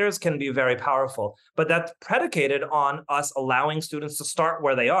educators can be very powerful, but that's predicated on us allowing students to start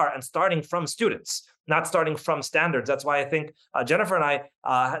where they are and starting from students, not starting from standards. That's why I think Jennifer and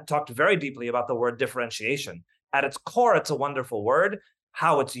I talked very deeply about the word differentiation. At its core, it's a wonderful word.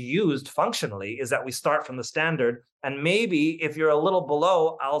 How it's used functionally is that we start from the standard, and maybe if you're a little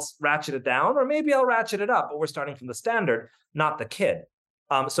below, I'll ratchet it down, or maybe I'll ratchet it up, but we're starting from the standard, not the kid.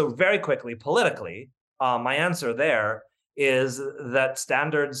 So very quickly, politically, my answer there is that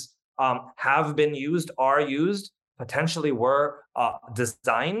standards have been used, are used, potentially were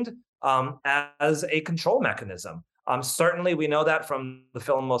designed as a control mechanism. Certainly, we know that from the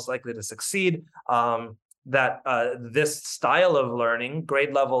film Most Likely to Succeed, that this style of learning,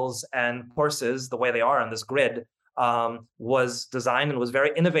 grade levels and courses, the way they are on this grid, was designed and was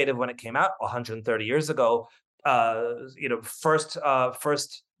very innovative when it came out 130 years ago. First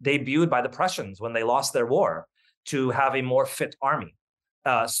debuted by the Prussians when they lost their war, to have a more fit army.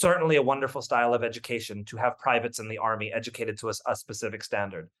 Certainly a wonderful style of education to have privates in the army educated to a specific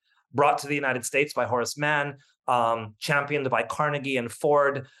standard. Brought to the United States by Horace Mann, championed by Carnegie and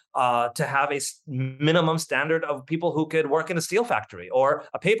Ford, to have a minimum standard of people who could work in a steel factory or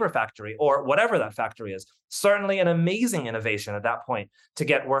a paper factory or whatever that factory is. Certainly an amazing innovation at that point to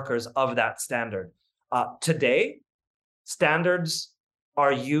get workers of that standard. Today, standards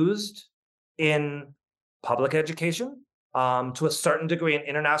are used in public education, to a certain degree in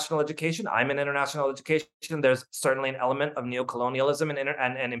international education. I'm in international education. There's certainly an element of neocolonialism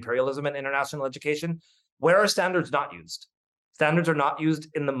and imperialism in international education. Where are standards not used? Standards are not used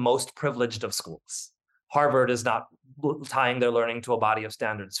in the most privileged of schools. Harvard is not tying their learning to a body of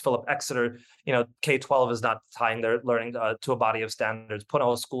standards. Philip Exeter, K-12 is not tying their learning to a body of standards.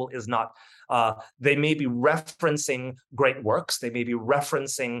 Punahou School is not. They may be referencing great works. They may be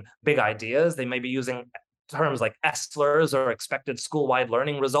referencing big ideas. They may be using terms like ESLERs or expected school-wide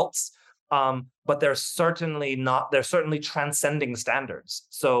learning results, but they're certainly transcending standards.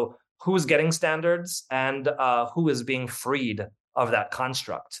 So who's getting standards and who is being freed of that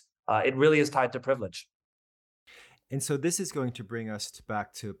construct? It really is tied to privilege. And so this is going to bring us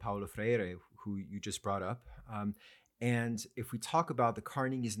back to Paulo Freire, who you just brought up. And if we talk about the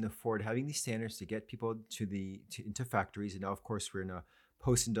Carnegies and the Ford having these standards to get people into factories, and now of course we're in a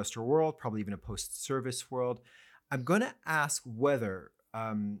post-industrial world, probably even a post-service world, I'm going to ask whether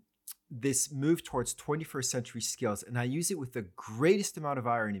this move towards 21st century skills, and I use it with the greatest amount of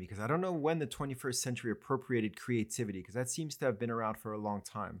irony because I don't know when the 21st century appropriated creativity, because that seems to have been around for a long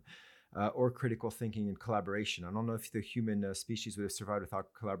time, or critical thinking and collaboration. I don't know if the human species would have survived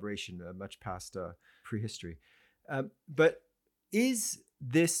without collaboration much past prehistory. But is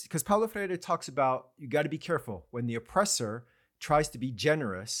this, because Paulo Freire talks about, you got to be careful when the oppressor tries to be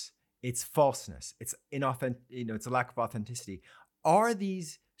generous, it's falseness, it's inauthentic, it's a lack of authenticity. Are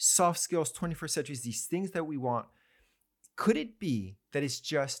these soft skills, 21st century, these things that we want, could it be that it's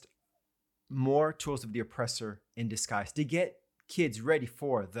just more tools of the oppressor in disguise to get kids ready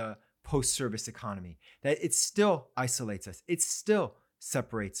for the post-service economy, that it still isolates us, it still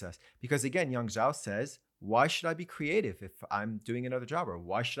separates us? Because again, Yang Zhao says, why should I be creative if I'm doing another job? Or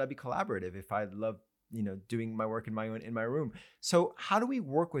why should I be collaborative if I love, doing my work in my room? So how do we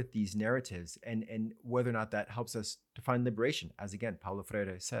work with these narratives and whether or not that helps us to find liberation, as again, Paulo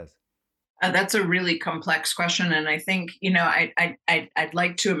Freire says? That's a really complex question, and I think I'd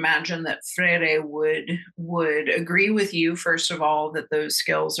like to imagine that Freire would agree with you, first of all, that those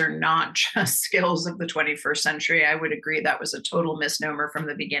skills are not just skills of the 21st century. I would agree that was a total misnomer from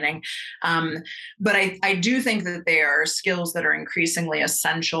the beginning, but I do think that they are skills that are increasingly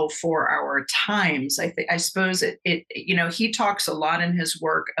essential for our times. I suppose he talks a lot in his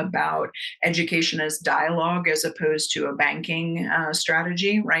work about education as dialogue as opposed to a banking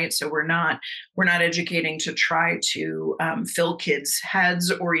strategy, right? So we're not educating to try to fill kids'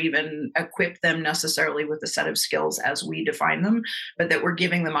 heads or even equip them necessarily with a set of skills as we define them, but that we're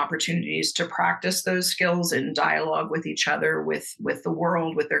giving them opportunities to practice those skills in dialogue with each other, with the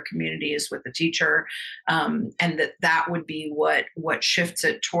world, with their communities, with the teacher, and that would be what shifts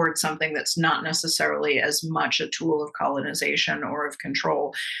it towards something that's not necessarily as much a tool of colonization or of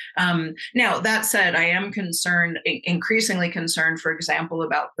control. Now, that said, I am increasingly concerned, for example,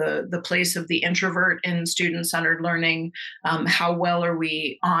 about the place of the introvert in student-centered learning. How well are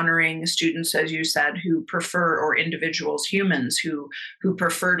we honoring students, as you said, who prefer, or individuals, humans who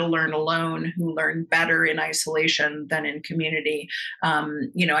prefer to learn alone, who learn better in isolation than in community?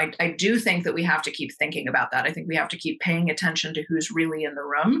 I do think that we have to keep thinking about that. I think we have to keep paying attention to who's really in the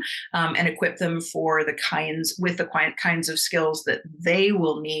room, and equip them for the kinds of skills that they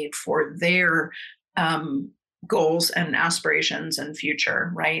will need for their goals and aspirations and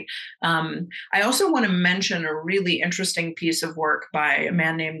future, right? I also want to mention a really interesting piece of work by a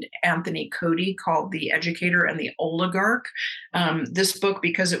man named Anthony Cody called The Educator and the Oligarch. This book,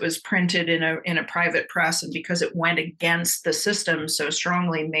 because it was printed in a private press and because it went against the system so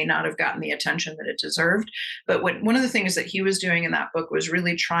strongly, may not have gotten the attention that it deserved. But one of the things that he was doing in that book was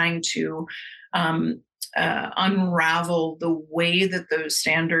really trying to unravel the way that those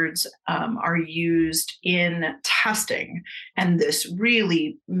standards are used in testing, and this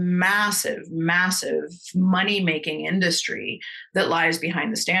really massive money-making industry that lies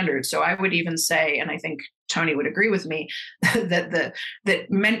behind the standards. So I would even say, and I think Tony would agree with me, that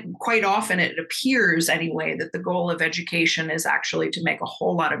quite often it appears anyway that the goal of education is actually to make a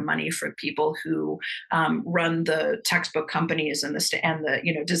whole lot of money for people who run the textbook companies and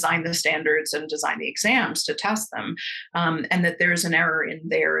design the standards and design the exams to test them, and that there's an error in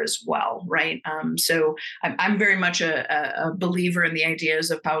there as well, right? So I'm very much a believer in the ideas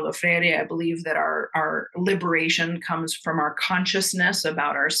of Paulo Freire. I believe that our liberation comes from our consciousness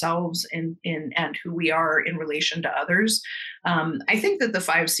about ourselves and who we are in relation to others. I think that the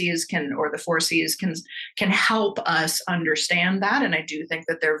 5 C's or the 4 C's can help us understand that. And I do think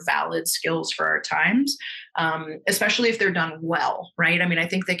that they're valid skills for our times, especially if they're done well, right? I mean, I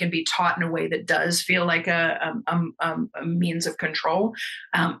think they can be taught in a way that does feel like a means of control,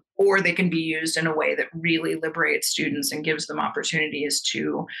 or they can be used in a way that really liberates students and gives them opportunities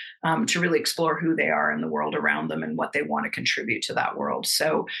to really explore who they are in the world around them and what they want to contribute to that world.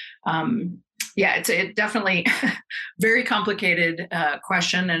 So, yeah, it's definitely very complicated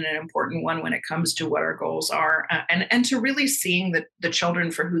question and an important one when it comes to what our goals are, and to really seeing the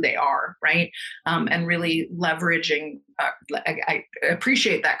children for who they are, right? And really leveraging. I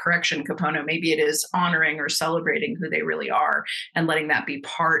appreciate that correction, Kapono. Maybe it is honoring or celebrating who they really are and letting that be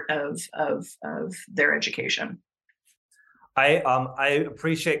part of their education. I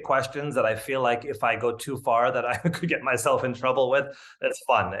appreciate questions that I feel like if I go too far that I could get myself in trouble with. It's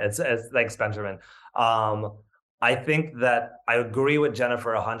fun. It's thanks, Benjamin. I think that I agree with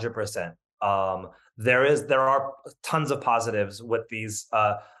Jennifer 100%. There are tons of positives with these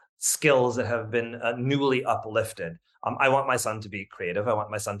skills that have been newly uplifted. I want my son to be creative. I want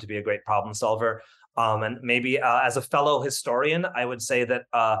my son to be a great problem solver. And maybe as a fellow historian, I would say that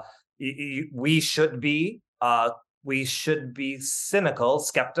we should be cynical,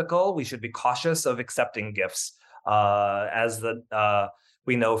 skeptical. We should be cautious of accepting gifts,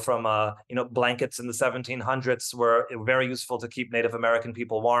 we know from blankets in the 1700s were very useful to keep Native American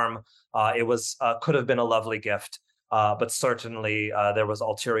people warm. It was could have been a lovely gift, but certainly there was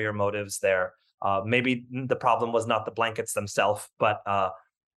ulterior motives there. Maybe the problem was not the blankets themselves, but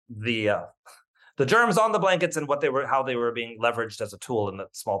the germs on the blankets and how they were being leveraged as a tool in the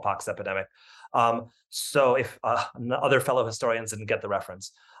smallpox epidemic. So if other fellow historians didn't get the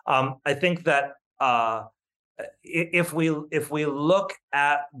reference, I think that if we look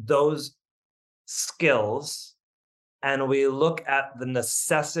at those skills and we look at the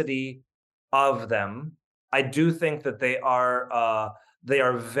necessity of them, I do think that they are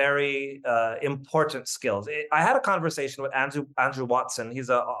very important skills. I had a conversation with Andrew Watson. He's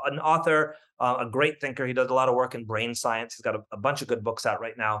an author, a great thinker. He does a lot of work in brain science. He's got a bunch of good books out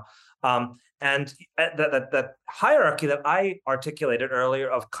right now. And that hierarchy that I articulated earlier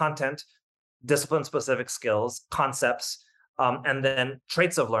of content, discipline-specific skills, concepts, and then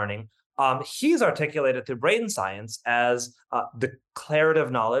traits of learning, he's articulated through brain science as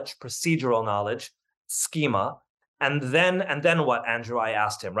declarative knowledge, procedural knowledge, schema, and then what, Andrew? I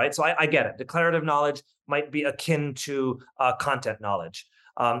asked him, right? So I get it. Declarative knowledge might be akin to content knowledge.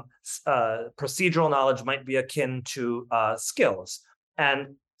 Procedural knowledge might be akin to skills,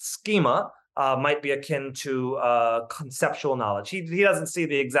 and schema might be akin to conceptual knowledge. He doesn't see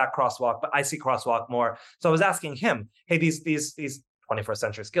the exact crosswalk, but I see crosswalk more. So I was asking him, hey, these 21st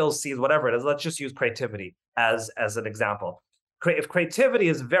century skills, C's, whatever it is, let's just use creativity as an example. If creativity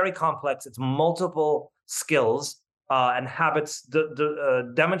is very complex, it's multiple skills and habits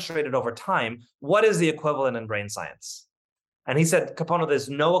demonstrated over time, what is the equivalent in brain science? And he said, Kapono, there's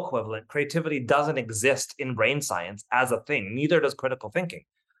no equivalent. Creativity doesn't exist in brain science as a thing. Neither does critical thinking.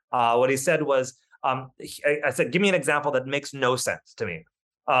 What he said was, I said, give me an example that makes no sense to me.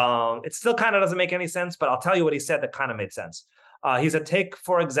 It still kind of doesn't make any sense, but I'll tell you what he said that kind of made sense. He said, take,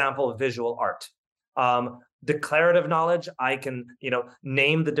 for example, visual art. Declarative knowledge, I can,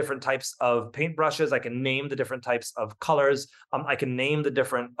 name the different types of paintbrushes. I can name the different types of colors. I can name the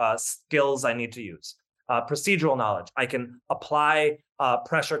different skills I need to use. Procedural knowledge, I can apply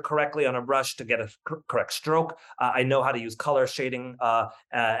pressure correctly on a brush to get a correct stroke. I know how to use color shading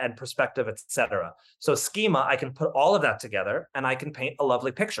and perspective, etc. So schema, I can put all of that together and I can paint a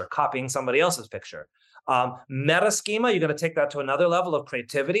lovely picture, copying somebody else's picture. Meta schema, you're going to take that to another level of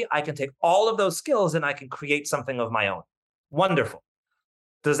creativity. I can take all of those skills and I can create something of my own. Wonderful.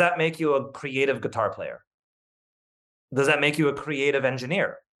 Does that make you a creative guitar player? Does that make you a creative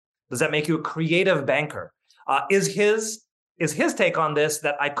engineer? Does that make you a creative banker? Is his take on this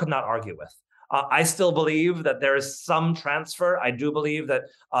that I could not argue with? I still believe that there is some transfer. I do believe that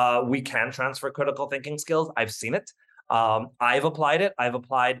we can transfer critical thinking skills. I've seen it. I've applied it. I've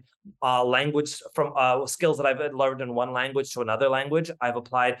applied language from skills that I've learned in one language to another language. I've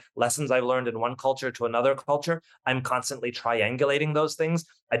applied lessons I've learned in one culture to another culture. I'm constantly triangulating those things.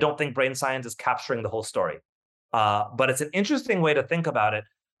 I don't think brain science is capturing the whole story. But it's an interesting way to think about it.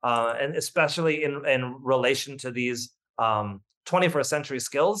 And especially in relation to these 21st century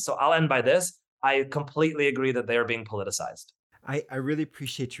skills. So I'll end by this. I completely agree that they are being politicized. I really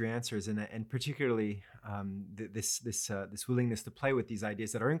appreciate your answers, and particularly this willingness to play with these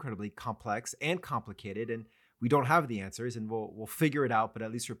ideas that are incredibly complex and complicated, and we don't have the answers, and we'll figure it out. But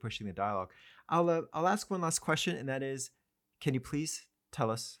at least we're pushing the dialogue. I'll ask one last question, and that is, can you please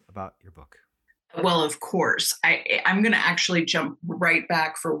tell us about your book? Well, of course. I'm going to actually jump right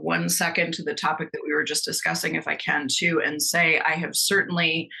back for 1 second to the topic that we were just discussing, if I can, too, and say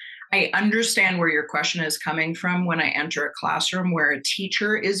I understand where your question is coming from when I enter a classroom where a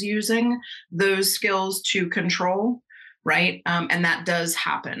teacher is using those skills to control, right? And that does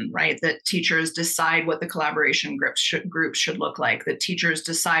happen, right? That teachers decide what the collaboration groups should look like, that teachers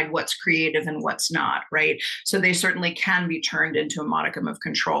decide what's creative and what's not, right? So they certainly can be turned into a modicum of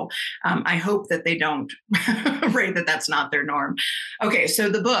control. I hope that they don't, right? That's not their norm. Okay, so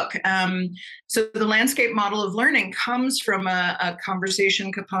the book. So the landscape model of learning comes from a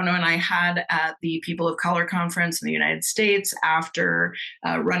conversation Kapono and I had at the People of Color Conference in the United States after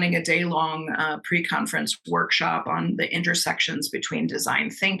running a day-long pre-conference workshop on the intersections between design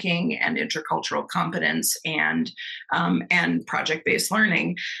thinking and intercultural competence and project-based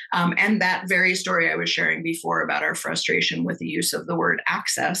learning. And that very story I was sharing before about our frustration with the use of the word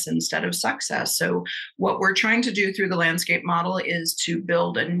access instead of success. So what we're trying to do through the landscape model is to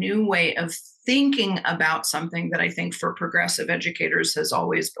build a new way of thinking about something that I think for progressive educators has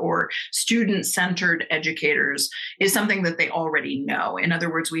always, or student-centered educators, is something that they already know. In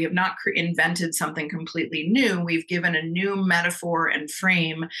other words, we have not invented something completely new. We've given a new metaphor and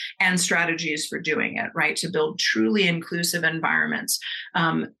frame and strategies for doing it, right? To build truly inclusive environments.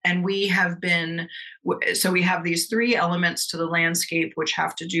 And we have been, so we have these three elements to the landscape, which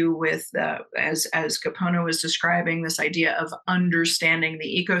have to do with, as Kapono was describing, this idea of understanding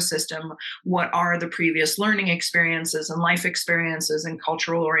the ecosystem. What are the previous learning experiences and life experiences and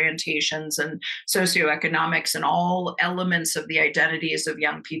cultural orientations and socioeconomics and all elements of the identities of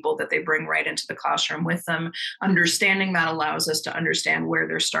young people that they bring right into the classroom with them. Understanding that allows us to understand where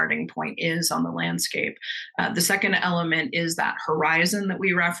their starting point is on the landscape. The second element is that horizon that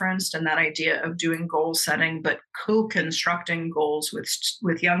we referenced, and that idea of doing goal setting, but co-constructing goals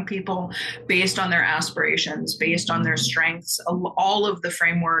with young people based on their aspirations, based on their strengths. All of the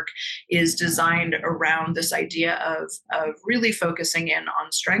framework is designed around this idea of really focusing in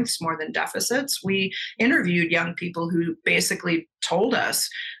on strengths more than deficits. We interviewed young people who basically told us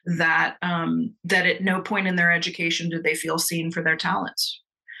that that at no point in their education did they feel seen for their talents.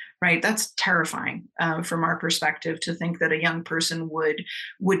 Right, that's terrifying from our perspective, to think that a young person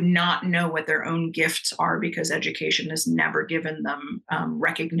would not know what their own gifts are because education has never given them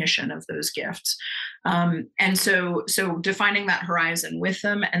recognition of those gifts. And so defining that horizon with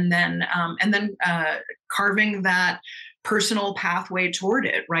them, and then carving that personal pathway toward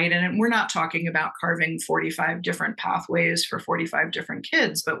it, right? And we're not talking about carving 45 different pathways for 45 different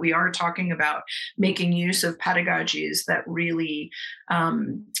kids, but we are talking about making use of pedagogies that really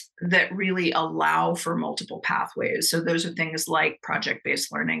allow for multiple pathways. So those are things like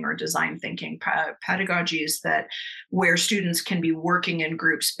project-based learning or design thinking pedagogies where students can be working in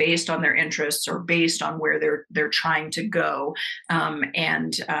groups based on their interests or based on where they're trying to go,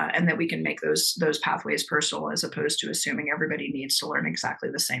 and that we can make those pathways personal, as opposed to assuming everybody needs to learn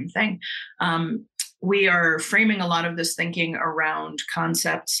exactly the same thing. We are framing a lot of this thinking around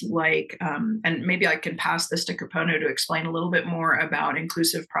concepts like, and maybe I can pass this to Kapono to explain a little bit more about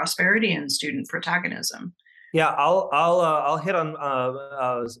inclusive prosperity and student protagonism. Yeah, I'll hit on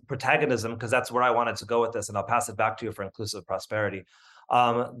protagonism, because that's where I wanted to go with this, and I'll pass it back to you for inclusive prosperity.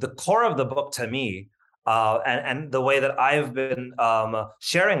 The core of the book, to me, and the way that I've been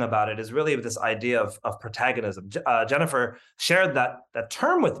sharing about it, is really this idea of protagonism. Jennifer shared that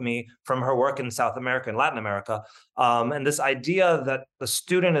term with me from her work in South America and Latin America, and this idea that the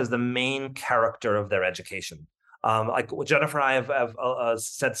student is the main character of their education. Like Jennifer and I have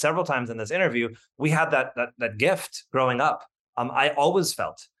said several times in this interview, we had that gift growing up. I always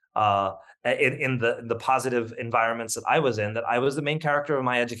felt in the positive environments that I was in, that I was the main character of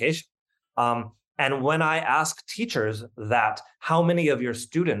my education. And when I ask teachers that, how many of your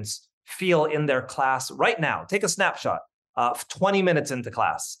students feel in their class right now, take a snapshot, 20 minutes into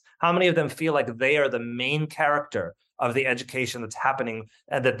class, how many of them feel like they are the main character of the education that's happening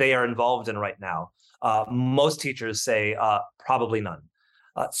and that they are involved in right now? Most teachers say probably none.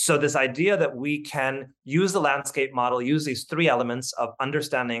 So this idea that we can use the landscape model, use these three elements of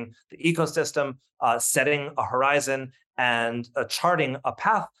understanding the ecosystem, setting a horizon, and charting a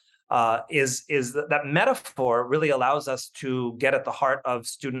path, is that metaphor really allows us to get at the heart of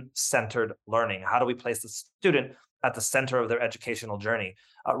student-centered learning. How do we place the student at the center of their educational journey,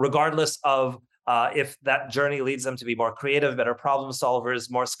 regardless of if that journey leads them to be more creative, better problem solvers,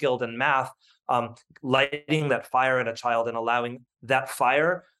 more skilled in math? Lighting that fire in a child and allowing that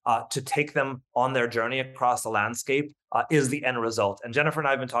fire to take them on their journey across the landscape is the end result. And Jennifer and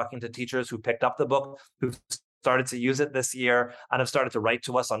I have been talking to teachers who picked up the book, who've started to use it this year, and have started to write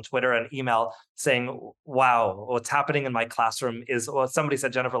to us on Twitter and email saying, wow, what's happening in my classroom is, well, somebody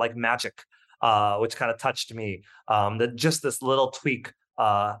said, Jennifer, like magic, which kind of touched me, that just this little tweak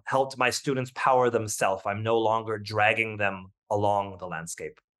helped my students power themselves. I'm no longer dragging them along the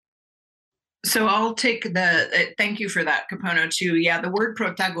landscape. So I'll take thank you for that, Kapono, too. Yeah, the word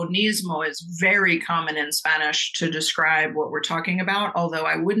protagonismo is very common in Spanish to describe what we're talking about, although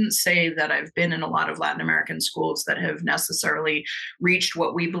I wouldn't say that I've been in a lot of Latin American schools that have necessarily reached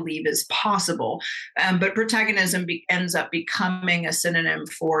what we believe is possible. But protagonism ends up becoming a synonym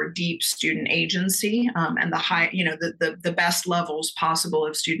for deep student agency, and the best levels possible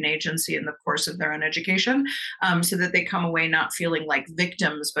of student agency in the course of their own education, so that they come away not feeling like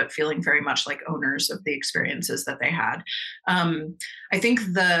victims, but feeling very much like like owners of the experiences that they had. I think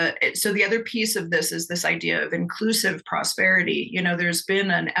the other piece of this is this idea of inclusive prosperity. There's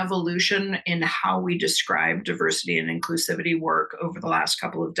been an evolution in how we describe diversity and inclusivity work over the last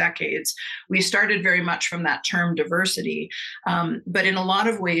couple of decades. We started very much from that term diversity, but in a lot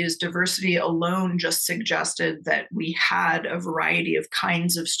of ways, diversity alone just suggested that we had a variety of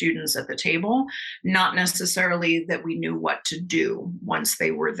kinds of students at the table, not necessarily that we knew what to do once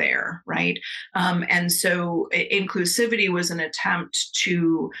they were there, right? And so inclusivity was an attempt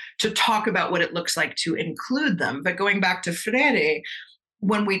to talk about what it looks like to include them. But going back to Freire,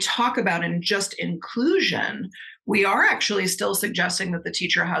 when we talk about just inclusion, we are actually still suggesting that the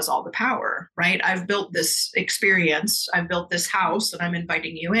teacher has all the power, right? I've built this experience, I've built this house, and I'm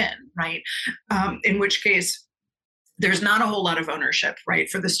inviting you in, right? In which case, there's not a whole lot of ownership, right,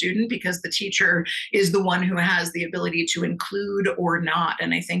 for the student, because the teacher is the one who has the ability to include or not.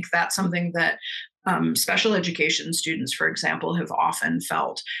 And I think that's something that special education students, for example, have often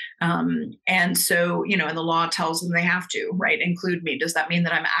felt. And so, and the law tells them they have to, right, include me. Does that mean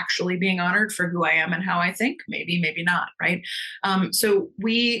that I'm actually being honored for who I am and how I think? Maybe, maybe not, right? So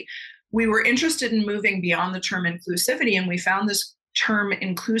we were interested in moving beyond the term inclusivity, and we found this term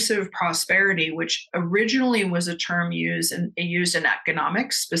inclusive prosperity, which originally was a term used in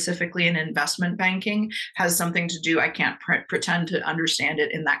economics, specifically in investment banking, has something to do, I can't pretend to understand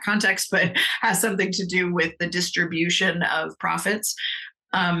it in that context, but has something to do with the distribution of profits.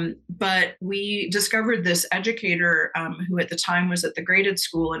 But we discovered this educator who at the time was at the graded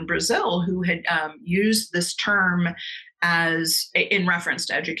school in Brazil, who had used this term as in reference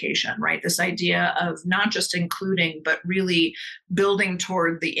to education, right? This idea of not just including, but really building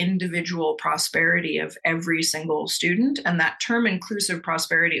toward the individual prosperity of every single student. And that term inclusive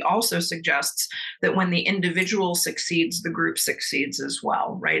prosperity also suggests that when the individual succeeds, the group succeeds as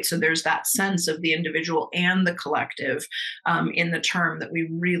well, right? So there's that sense of the individual and the collective in the term that we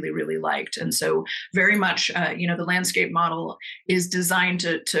really, really liked. And so very much, the landscape model is designed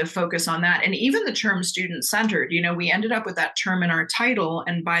to focus on that. And even the term student-centered, we ended up with that term in our title,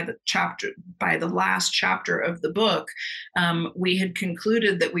 and by the last chapter of the book, we had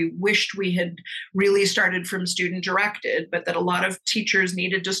concluded that we wished we had really started from student-directed, but that a lot of teachers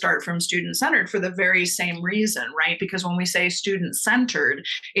needed to start from student-centered for the very same reason, right? Because when we say student-centered,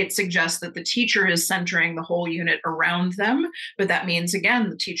 it suggests that the teacher is centering the whole unit around them, but that means, again,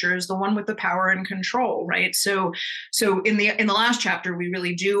 the teacher is the one with the power and control, right? So in the last chapter, we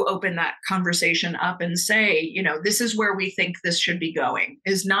really do open that conversation up and say, this is where we think this should be going,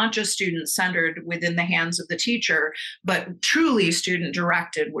 is not just student-centered within the hands of the teacher, but truly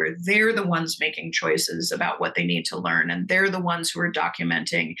student-directed, where they're the ones making choices about what they need to learn, and they're the ones who are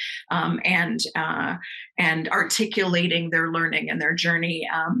documenting and articulating their learning and their journey,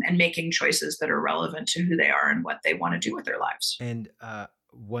 and making choices that are relevant to who they are and what they want to do with their lives. And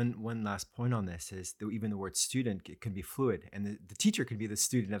one last point on this is that even the word student can be fluid, and the teacher can be the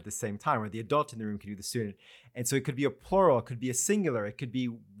student at the same time, or the adult in the room can be the student. And so it could be a plural, it could be a singular, it could be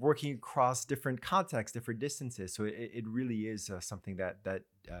working across different contexts, different distances. So it really is something that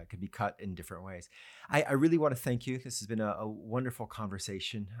could be cut in different ways. I really want to thank you. This has been a wonderful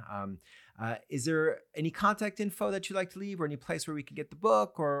conversation. Is there any contact info that you'd like to leave, or any place where we can get the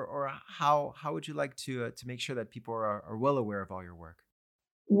book, or how would you like to make sure that people are well aware of all your work?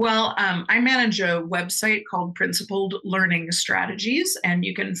 Well, I manage a website called Principled Learning Strategies, and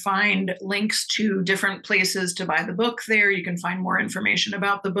you can find links to different places to buy the book there. You can find more information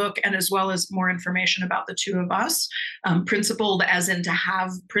about the book, and as well as more information about the two of us. Principled as in to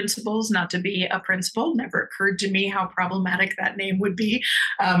have principles, not to be a principal. Never occurred to me how problematic that name would be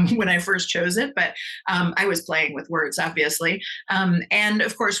when I first chose it, but I was playing with words, obviously. And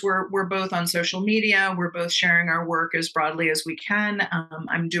of course, we're both on social media. We're both sharing our work as broadly as we can.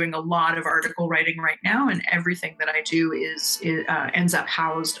 I'm doing a lot of article writing right now, and everything that I do ends up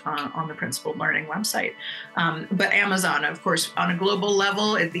housed on the Principled Learning website. But Amazon, of course, on a global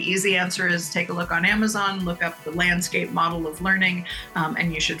level, the easy answer is take a look on Amazon, look up the landscape model of learning,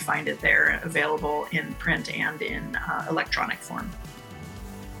 and you should find it there, available in print and in electronic form.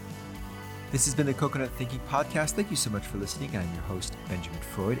 This has been the Coconut Thinking Podcast. Thank you so much for listening. I'm your host, Benjamin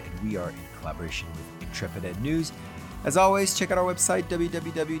Freud, and we are in collaboration with Intrepid Ed News. As always, check out our website,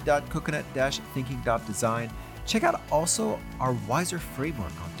 www.coconut-thinking.design. Check out also our Wiser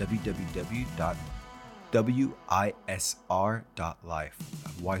framework on www.wisr.life. A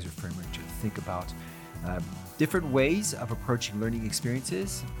Wiser framework to think about different ways of approaching learning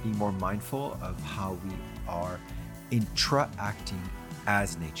experiences, being more mindful of how we are interacting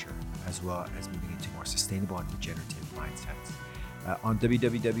as nature, as well as moving into more sustainable and regenerative mindsets. On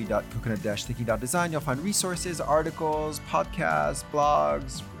www.coconut-thinking.design, you'll find resources, articles, podcasts,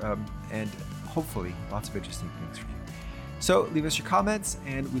 blogs, and hopefully lots of interesting things for you. So leave us your comments,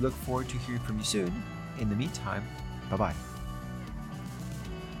 and we look forward to hearing from you soon. In the meantime, bye-bye.